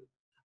CPU.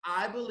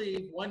 I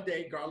believe one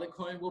day Garlic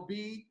Coin will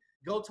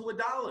go to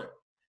 $1.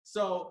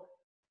 So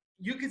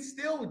you can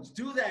still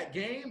do that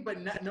game,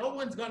 but no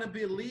one's going to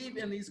believe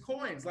in these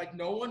coins. Like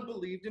no one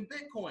believed in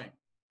Bitcoin.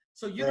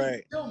 So you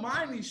can still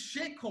mine these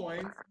shit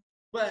coins,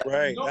 but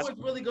no one's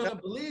really going to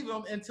believe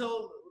them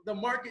until the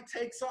market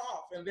takes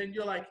off. And then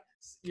you're like,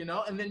 you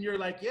know, and then you're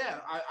like, yeah,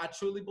 I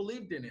truly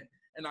believed in it.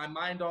 And I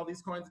mined all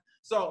these coins.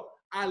 So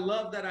I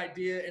love that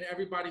idea, and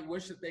everybody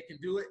wishes that they can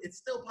do it. It's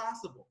still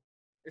possible.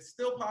 It's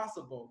still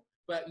possible,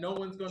 but no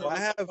one's going to. So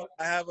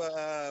I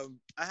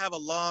have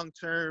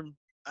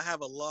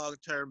a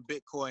long-term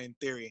Bitcoin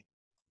theory.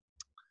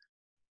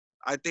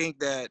 I think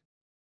that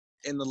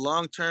in the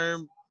long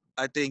term,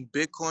 I think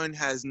Bitcoin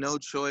has no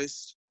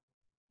choice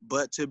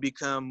but to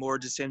become more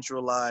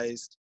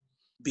decentralized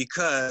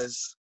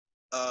because,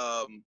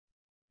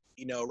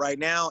 you know, right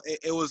now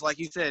it was like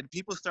you said,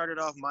 people started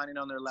off mining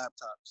on their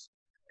laptops,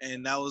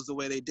 and that was the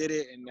way they did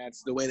it, and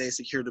that's the way they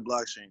secured the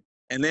blockchain.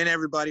 And then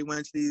everybody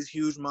went to these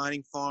huge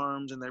mining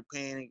farms, and they're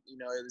paying, you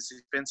know, this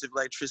expensive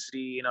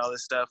electricity and all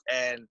this stuff.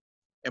 And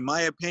in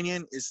my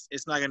opinion,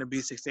 it's not going to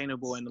be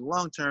sustainable in the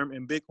long term,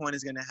 and Bitcoin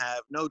is going to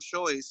have no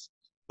choice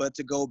but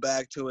to go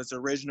back to its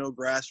original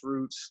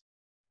grassroots,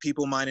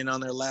 people mining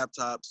on their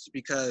laptops,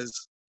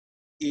 because,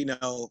 you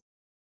know,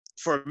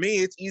 for me,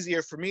 it's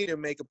easier for me to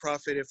make a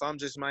profit if I'm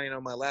just mining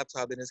on my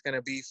laptop than it's going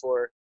to be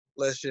for,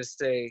 let's just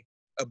say,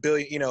 a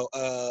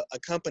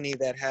company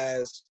that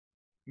has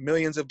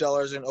millions of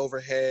dollars in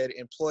overhead,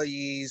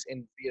 employees,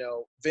 and, you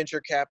know,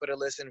 venture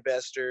capitalist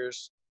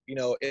investors, you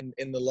know, in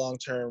the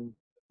long-term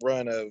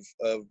run of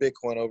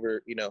Bitcoin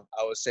over, you know,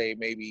 I would say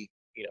maybe,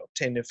 you know,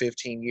 10 to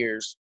 15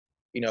 years,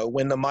 you know,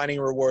 when the mining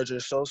rewards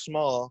are so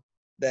small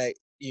that,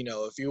 you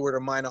know, if you were to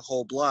mine a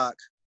whole block,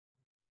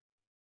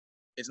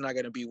 it's not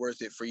going to be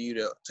worth it for you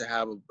to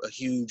have a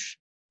huge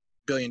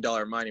 $1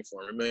 billion mining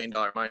farm, $1 million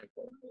mining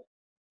farm.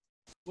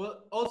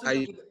 Well,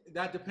 ultimately,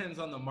 that depends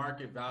on the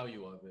market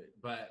value of it,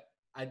 but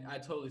I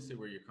totally see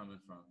where you're coming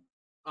from.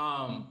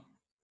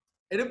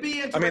 It'll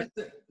be interesting. I mean,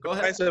 go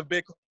ahead. Price of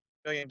Bitcoin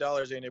 $1 million,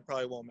 and it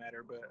probably won't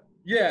matter. But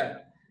yeah,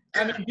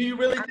 I mean, do you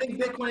really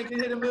think Bitcoin can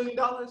hit $1 million?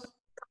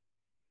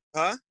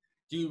 Huh?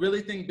 Do you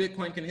really think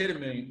Bitcoin can hit $1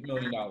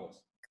 million?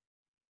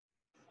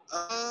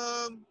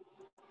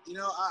 You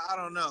know, I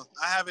don't know.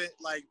 I haven't,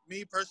 like,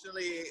 me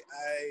personally,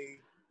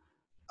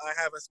 I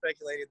haven't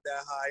speculated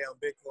that high on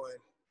Bitcoin.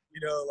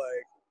 You know,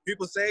 like,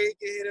 people say it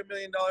can hit $1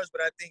 million,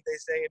 but I think they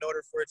say in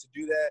order for it to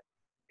do that,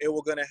 it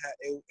would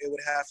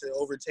have to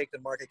overtake the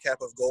market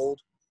cap of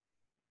gold.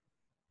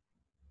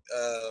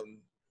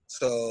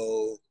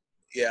 So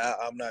yeah,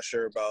 I'm not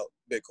sure about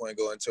Bitcoin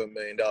going to $1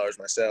 million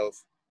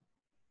myself.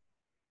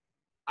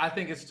 I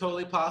think it's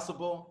totally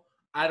possible.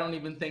 I don't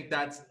even think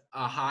that's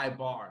a high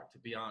bar, to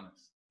be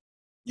honest.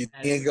 You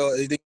think go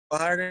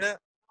higher than that?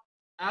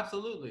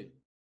 Absolutely.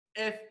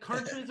 If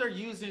countries are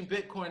using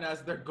Bitcoin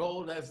as their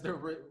gold, as their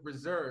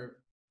reserve,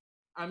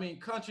 I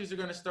mean, countries are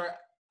going to start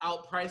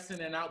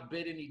outpricing and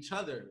outbidding each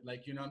other.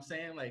 Like, you know what I'm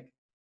saying? Like,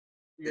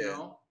 you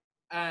know,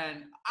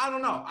 and I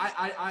don't know.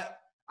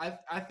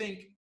 I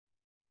think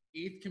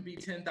ETH can be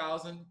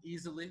 10,000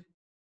 easily.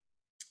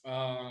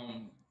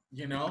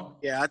 You know?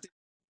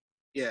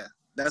 Yeah,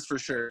 that's for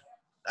sure.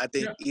 I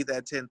think ETH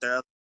at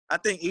 10,000. I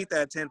think ETH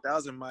at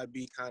 10,000 might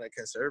be kind of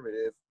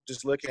conservative.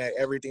 Just looking at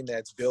everything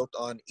that's built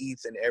on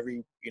ETH and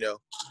every, you know,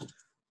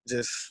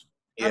 just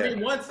yeah. I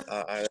mean,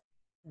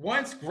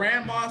 once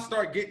grandmas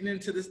start getting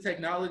into this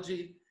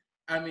technology,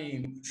 I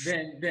mean,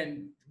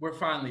 then we're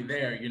finally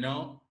there, you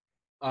know?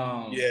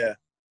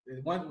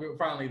 Once we're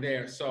finally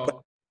there.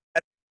 So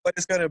what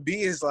it's gonna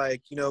be is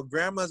like, you know,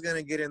 grandma's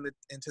gonna get into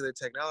the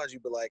technology,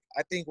 but like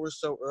I think we're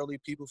so early,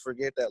 people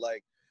forget that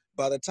like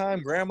by the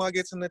time grandma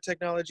gets into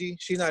technology,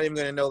 she's not even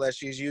gonna know that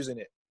she's using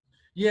it.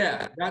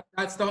 Yeah,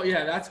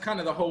 that's kind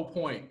of the whole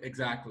point,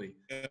 exactly.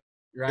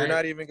 Right? They're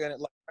not even gonna,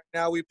 like, right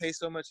now we pay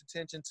so much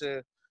attention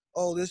to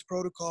this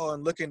protocol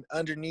and looking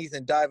underneath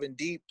and diving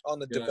deep on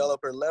the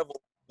developer level,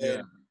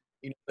 and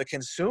you know, the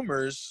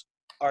consumers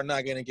are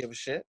not gonna give a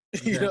shit.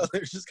 You know,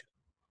 they're just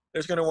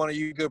gonna want to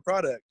use a good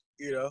product.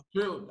 You know?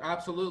 True,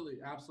 absolutely,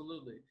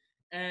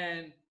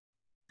 and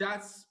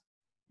that's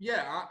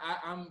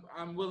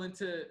I'm willing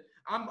to.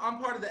 I'm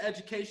part of the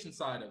education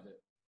side of it.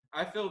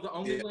 I feel the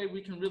only way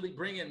we can really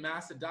bring in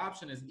mass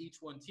adoption is each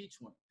one teach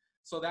one.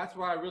 So that's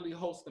why I really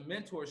host the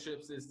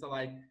mentorships, is to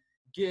like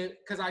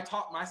because I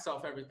taught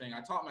myself everything.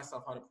 I taught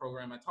myself how to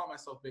program. I taught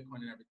myself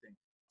Bitcoin and everything.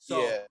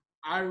 So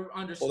I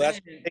understand. Well,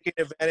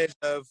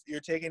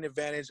 you're taking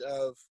advantage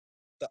of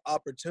the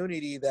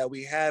opportunity that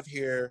we have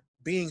here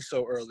being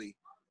so early.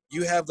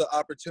 You have the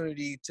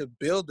opportunity to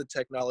build the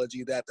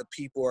technology that the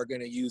people are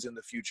going to use in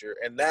the future.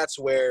 And that's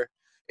where,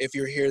 if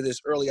you're here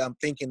this early, I'm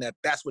thinking that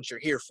that's what you're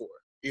here for.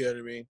 You know what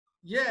I mean?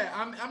 Yeah,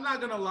 I'm not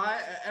going to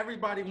lie.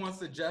 Everybody wants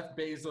the Jeff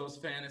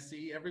Bezos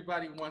fantasy.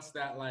 Everybody wants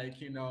that,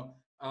 like, you know,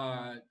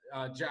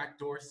 Jack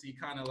Dorsey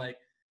kind of like,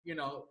 you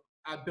know,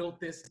 I built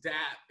this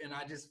dApp and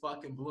I just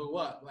fucking blew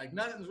up. Like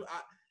nothing's,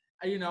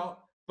 you know,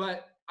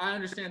 but I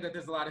understand that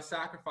there's a lot of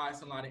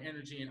sacrifice and a lot of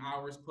energy and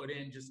hours put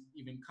in just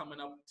even coming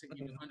up to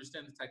even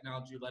understand the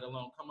technology, let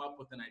alone come up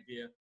with an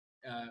idea.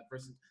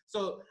 Versus,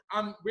 so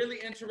I'm really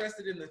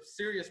interested in the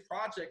serious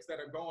projects that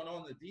are going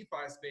on in the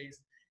DeFi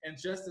space, and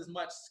just as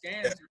much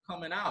scams are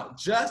coming out.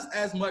 Just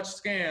as much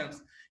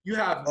scams. You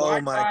have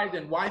Wi-Fi,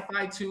 then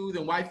Wi-Fi 2,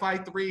 then Wi-Fi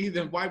 3,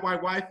 then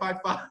Wi-Fi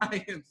 5.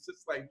 And it's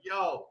just like,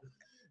 yo,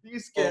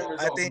 these scammers.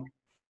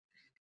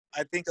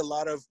 I think a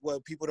lot of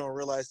what people don't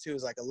realize too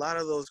is like a lot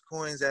of those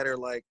coins that are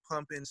like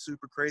pumping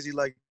super crazy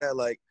like that,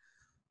 like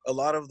a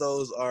lot of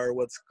those are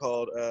what's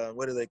called,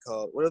 what are they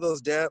called? What are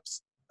those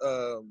dApps?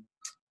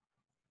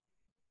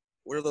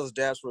 What are those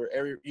dApps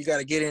where you got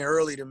to get in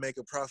early to make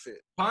a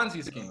profit?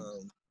 Ponzi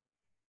schemes.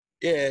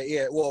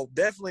 Yeah. Well,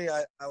 definitely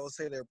I will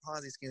say they're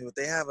Ponzi schemes, but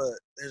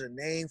there's a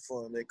name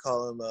for them. They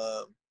call them,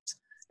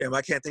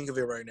 I can't think of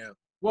it right now.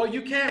 Well,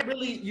 you can't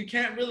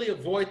really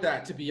avoid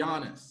that, to be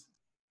honest.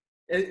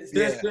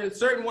 There's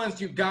certain ones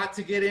you got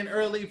to get in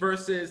early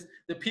versus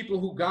the people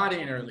who got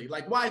in early,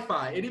 like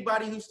Wi-Fi.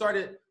 Anybody who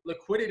started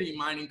liquidity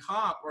mining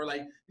comp, or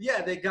like,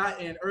 they got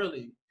in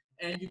early,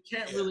 and you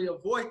can't really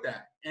avoid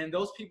that. And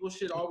those people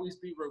should always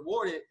be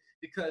rewarded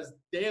because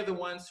they are the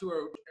ones who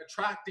are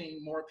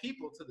attracting more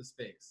people to the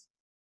space.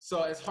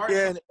 So it's hard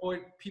to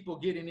avoid people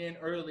getting in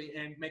early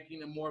and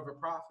making them more of a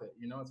profit.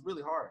 You know, it's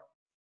really hard.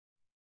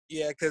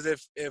 Yeah, because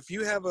if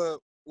you have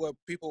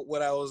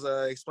what I was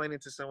explaining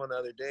to someone the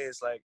other day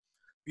is like,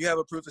 you have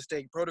a proof of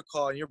stake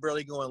protocol and you're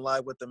barely going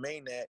live with the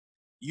mainnet,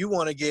 you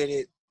want to get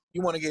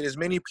as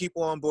many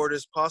people on board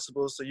as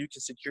possible so you can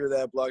secure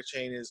that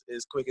blockchain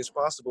as quick as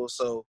possible.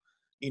 So,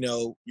 you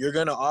know, you're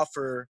going to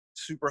offer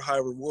super high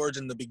rewards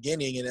in the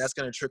beginning, and that's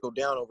going to trickle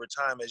down over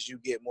time as you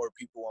get more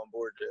people on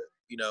board to,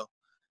 you know,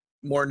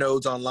 more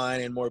nodes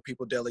online and more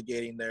people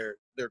delegating their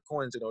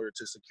coins in order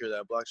to secure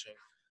that blockchain,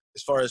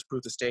 as far as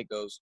proof of stake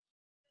goes.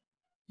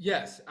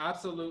 Yes,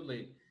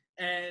 absolutely.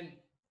 And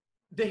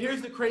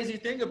here's the crazy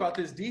thing about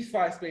this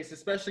DeFi space,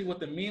 especially with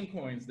the meme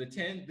coins, the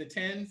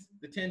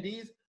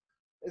 10Ds,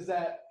 is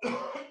that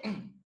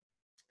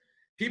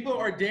people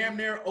are damn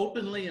near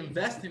openly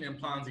investing in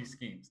Ponzi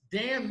schemes.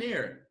 Damn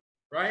near,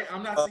 right?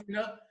 I'm not saying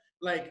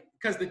like,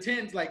 because the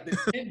 10s, like the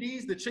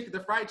 10Ds,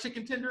 the fried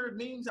chicken tender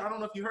memes. I don't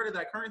know if you heard of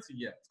that currency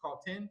yet. It's called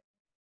 10.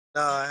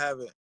 No, I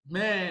haven't.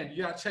 Man,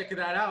 you gotta check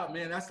that out,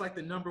 man. That's like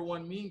the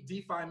 #1 meme,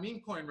 DeFi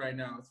meme coin right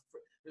now.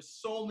 There's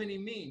so many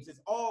memes. It's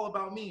all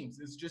about memes.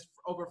 It's just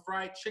over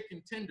fried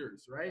chicken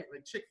tenders, right?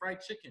 Like fried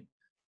chicken.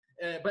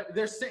 But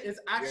it's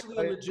actually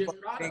a legit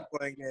product.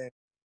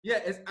 Yeah,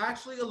 it's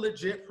actually a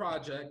legit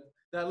project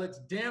that looks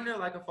damn near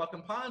like a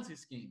fucking Ponzi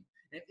scheme.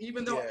 And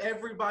even though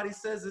everybody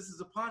says this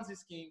is a Ponzi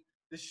scheme,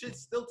 the shit's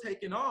still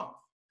taking off.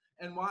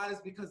 And why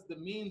is because the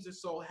memes are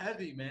so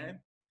heavy, man.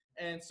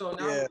 And so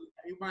now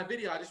my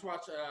video, I just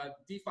watched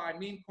DeFi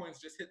meme coins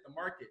just hit the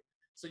market.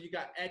 So you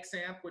got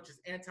XAMP, which is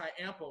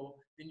anti-ample.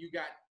 Then you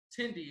got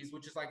tendies,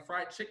 which is like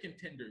fried chicken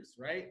tenders,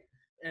 right?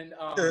 And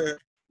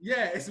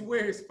yeah, it's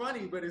weird. It's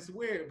funny, but it's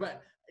weird.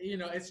 But you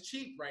know, it's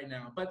cheap right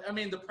now. But I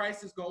mean, the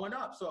price is going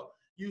up. So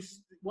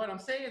what I'm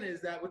saying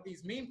is that with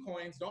these meme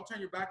coins, don't turn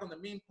your back on the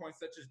meme coins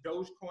such as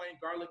Dogecoin,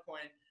 Garlic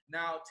Coin.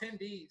 Now,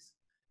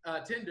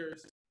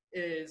 tenders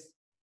is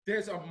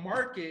there's a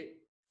market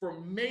for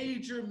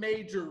major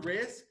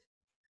risk.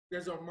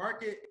 There's a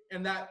market,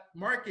 and that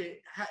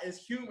market is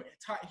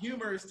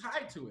humor is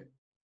tied to it.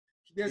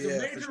 There's a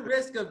major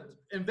risk of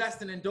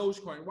investing in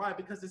Dogecoin. Why?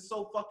 Because it's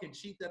so fucking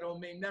cheap that it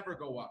may never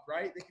go up,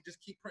 right? They could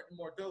just keep printing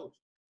more Doge.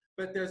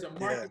 But there's a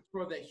market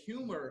for the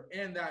humor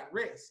and that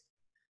risk.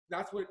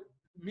 That's what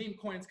meme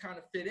coins kind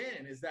of fit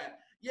in, is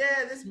that,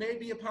 yeah, this may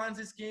be a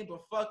Ponzi scheme,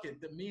 but fuck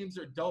it, the memes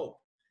are dope.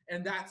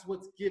 And that's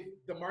what's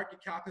the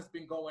market cap has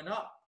been going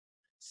up.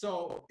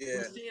 So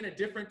we're seeing a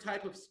different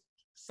type of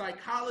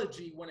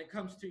psychology when it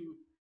comes to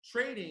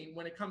trading,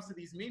 when it comes to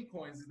these meme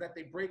coins, is that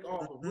they break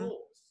all the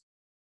rules,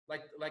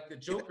 like the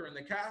Joker in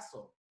the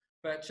castle.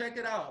 But check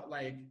it out,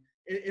 like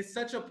it's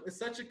such a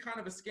kind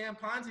of a scam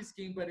Ponzi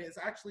scheme, but it's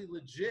actually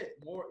legit.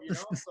 More, you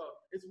know, so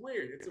it's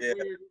weird.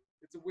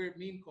 It's a weird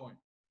meme coin.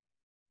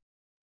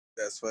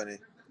 That's funny.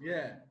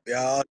 Yeah.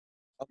 Yeah,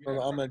 I'm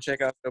gonna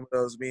check out some of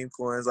those meme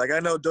coins. Like I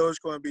know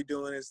Dogecoin be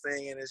doing its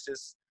thing, and it's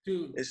just,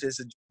 dude, it's just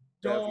a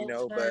don't you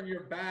know, turn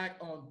your back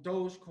on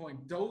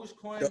Dogecoin.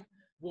 Dogecoin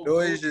will go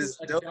to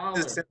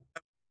 $1.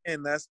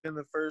 And that's been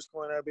the first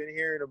coin I've been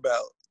hearing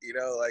about. You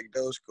know, like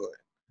Dogecoin.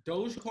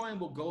 Dogecoin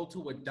will go to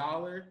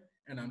 $1,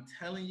 and I'm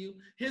telling you.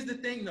 Here's the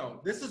thing,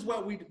 though. This is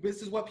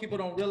what people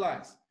don't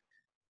realize.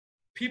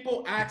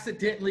 People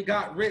accidentally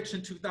got rich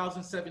in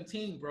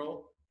 2017,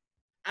 bro.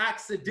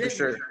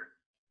 Accidentally.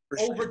 For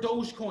sure. Over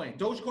Dogecoin.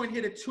 Dogecoin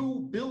hit a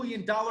 $2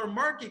 billion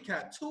market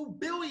cap. $2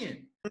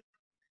 billion.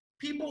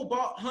 People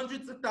bought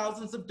hundreds of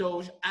thousands of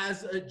Doge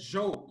as a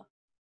joke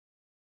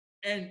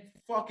and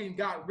fucking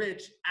got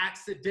rich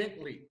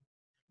accidentally.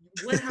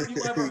 When have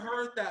you ever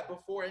heard that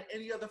before in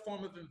any other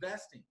form of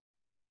investing?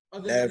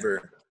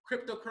 Never.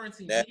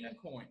 Cryptocurrency meme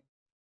coin.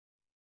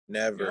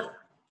 Never. You know?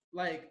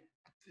 Like,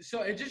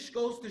 so it just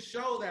goes to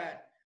show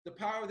that the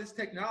power of this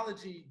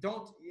technology,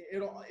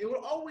 it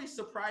will always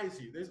surprise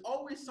you. There's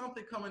always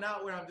something coming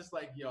out where I'm just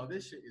like, yo,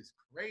 this shit is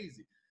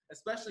crazy.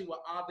 Especially with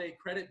Aave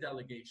credit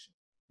delegation.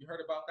 You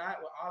heard about that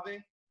with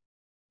Aave?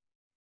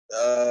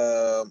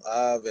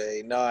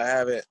 Aave. No, I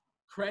haven't.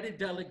 Credit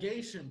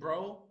delegation,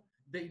 bro.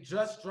 They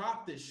just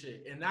dropped this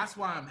shit. And that's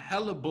why I'm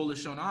hella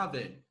bullish on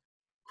Aave.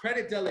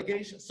 Credit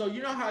delegation. So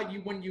you know how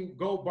when you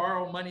go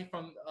borrow money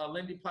from a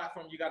lending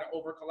platform, you got to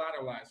over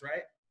collateralize,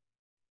 right?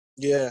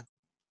 Yeah.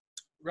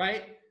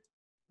 Right?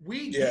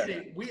 We get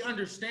it. We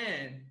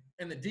understand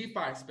in the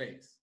DeFi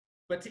space.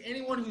 But to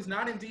anyone who's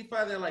not in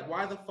DeFi, they're like,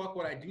 why the fuck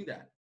would I do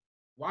that?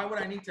 Why would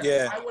I need to?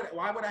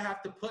 Why would I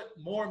have to put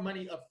more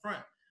money up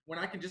front when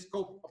I can just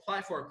go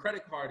apply for a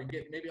credit card and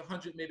get maybe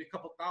 100, maybe a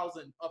couple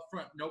thousand up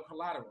front, no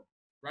collateral,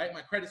 right? My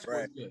credit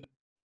score is good.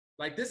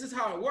 Like, this is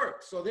how it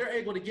works. So they're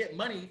able to get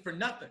money for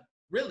nothing,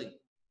 really,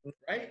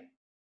 right?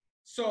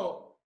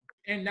 So,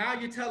 and now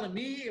you're telling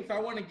me if I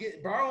want to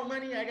borrow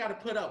money, I got to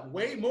put up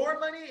way more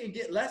money and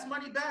get less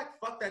money back?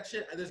 Fuck that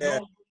shit. There's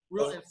no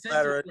real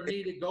incentive for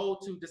me to go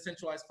to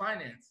decentralized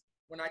finance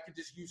when I can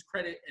just use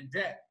credit and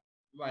debt,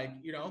 like,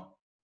 you know?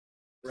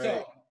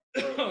 Right.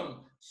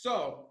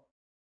 So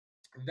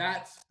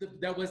that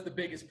was the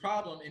biggest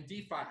problem in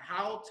DeFi.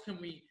 How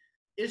can we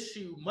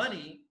issue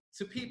money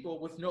to people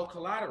with no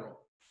collateral?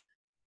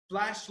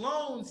 Flash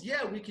loans,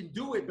 yeah, we can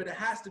do it, but it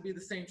has to be the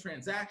same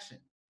transaction.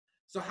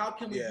 So how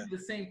can we do the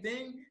same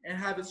thing and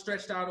have it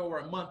stretched out over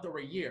a month or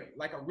a year,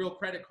 like a real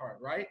credit card,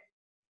 right?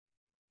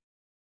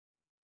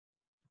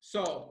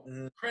 So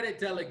credit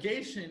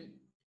delegation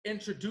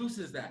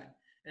introduces that.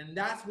 And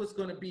that's what's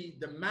going to be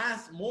the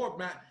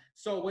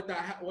So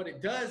what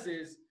it does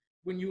is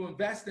when you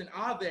invest in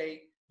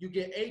Aave, you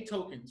get A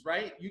tokens,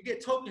 right? You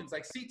get tokens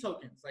like C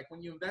tokens. Like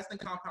when you invest in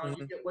Compound,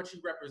 you get what you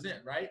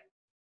represent, right?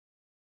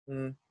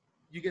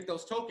 You get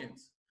those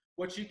tokens.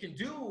 What you can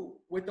do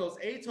with those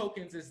A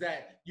tokens is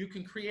that you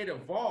can create a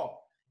vault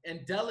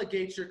and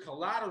delegate your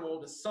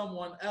collateral to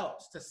someone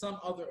else, to some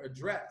other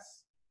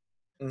address.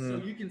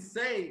 So you can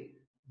say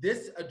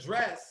this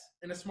address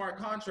in a smart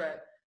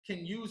contract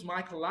can use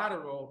my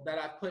collateral that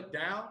I put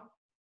down,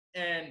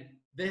 and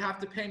they have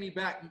to pay me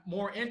back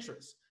more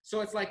interest.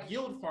 So it's like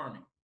yield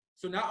farming.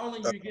 So not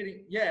only are you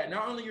getting,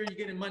 not only are you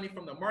getting money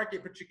from the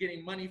market, but you're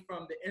getting money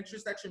from the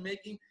interest that you're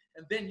making.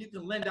 And then you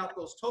can lend out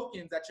those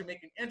tokens that you're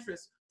making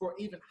interest for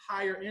even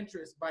higher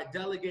interest by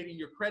delegating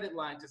your credit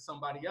line to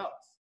somebody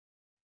else.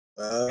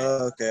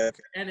 Okay.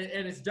 And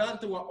it's done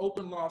through an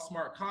open law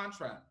smart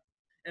contract.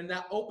 And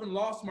that open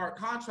law smart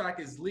contract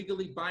is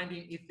legally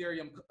binding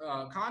Ethereum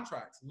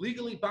contracts,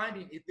 legally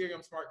binding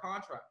Ethereum smart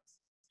contracts.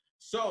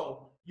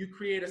 So you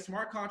create a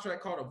smart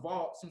contract called a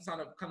vault, some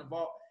kind of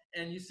vault,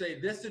 and you say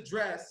this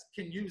address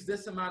can use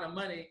this amount of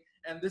money,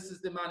 and this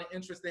is the amount of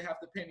interest they have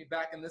to pay me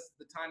back, and this is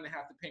the time they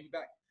have to pay me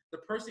back. The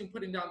person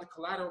putting down the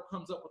collateral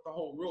comes up with the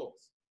whole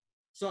rules.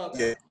 So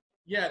the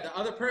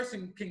other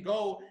person can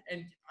go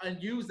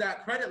and use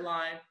that credit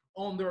line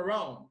on their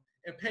own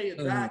and pay it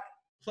back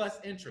plus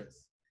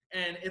interest.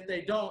 And if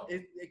they don't,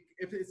 if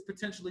it's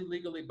potentially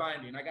legally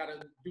binding. I got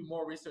to do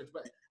more research,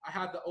 but I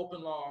have the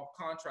open law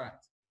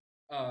contract.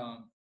 Go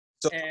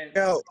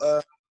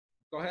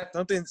ahead.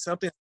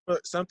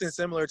 Something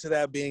similar to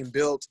that being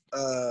built.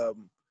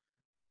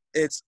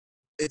 It's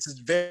a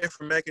very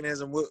different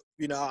mechanism.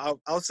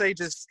 I'll say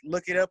just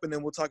look it up and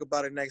then we'll talk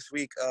about it next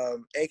week.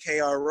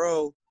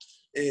 AKRO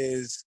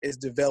is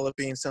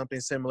developing something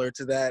similar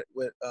to that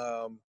with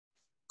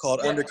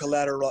called under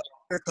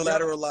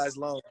collateralized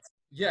loans.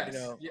 Yes,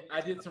 I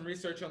did some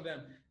research on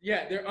them.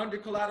 Yeah, they're under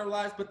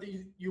collateralized, but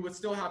you would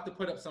still have to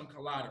put up some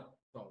collateral.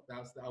 So that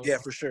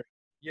was for sure.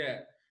 Yeah,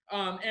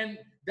 and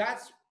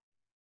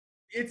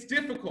it's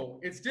difficult.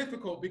 It's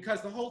difficult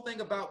because the whole thing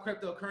about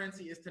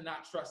cryptocurrency is to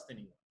not trust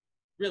anyone.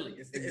 Really,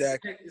 it's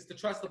to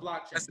trust the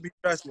blockchain. It has to be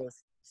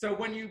trustless. So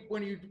when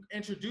you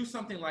introduce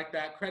something like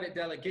that, credit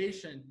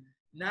delegation,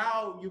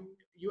 now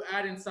you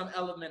add in some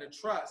element of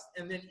trust,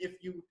 and then if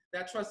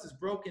that trust is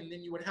broken,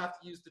 then you would have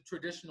to use the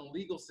traditional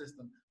legal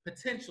system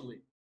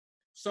potentially.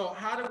 So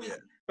how do we?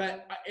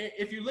 But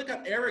if you look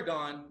up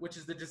Aragon, which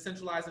is the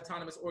Decentralized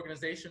Autonomous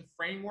Organization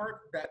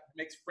framework that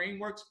makes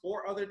frameworks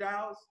for other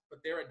DAOs, but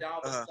they're a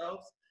DAO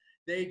themselves,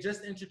 they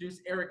just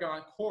introduced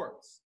Aragon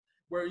courts,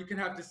 where you can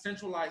have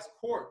decentralized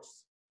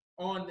courts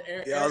on the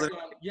Aragon.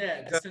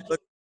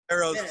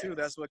 Arrows too.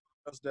 That's what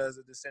Arrows does,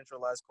 a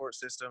decentralized court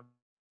system.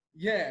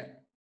 Yeah.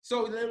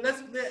 So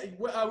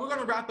we're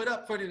gonna wrap it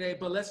up for today,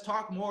 but let's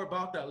talk more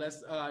about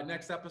that.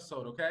 Next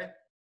episode, okay?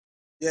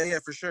 Yeah,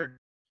 for sure.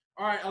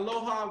 All right,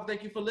 aloha.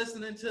 Thank you for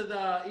listening to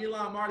the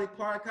Elon Marley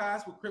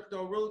podcast with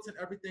Crypto Roots and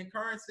Everything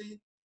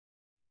Currency.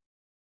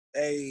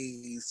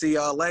 Hey, see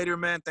y'all later,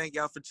 man. Thank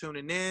y'all for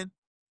tuning in.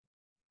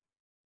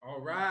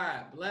 All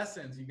right,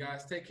 blessings, you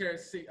guys. Take care.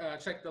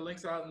 Check the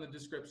links out in the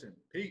description.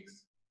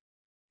 Peace.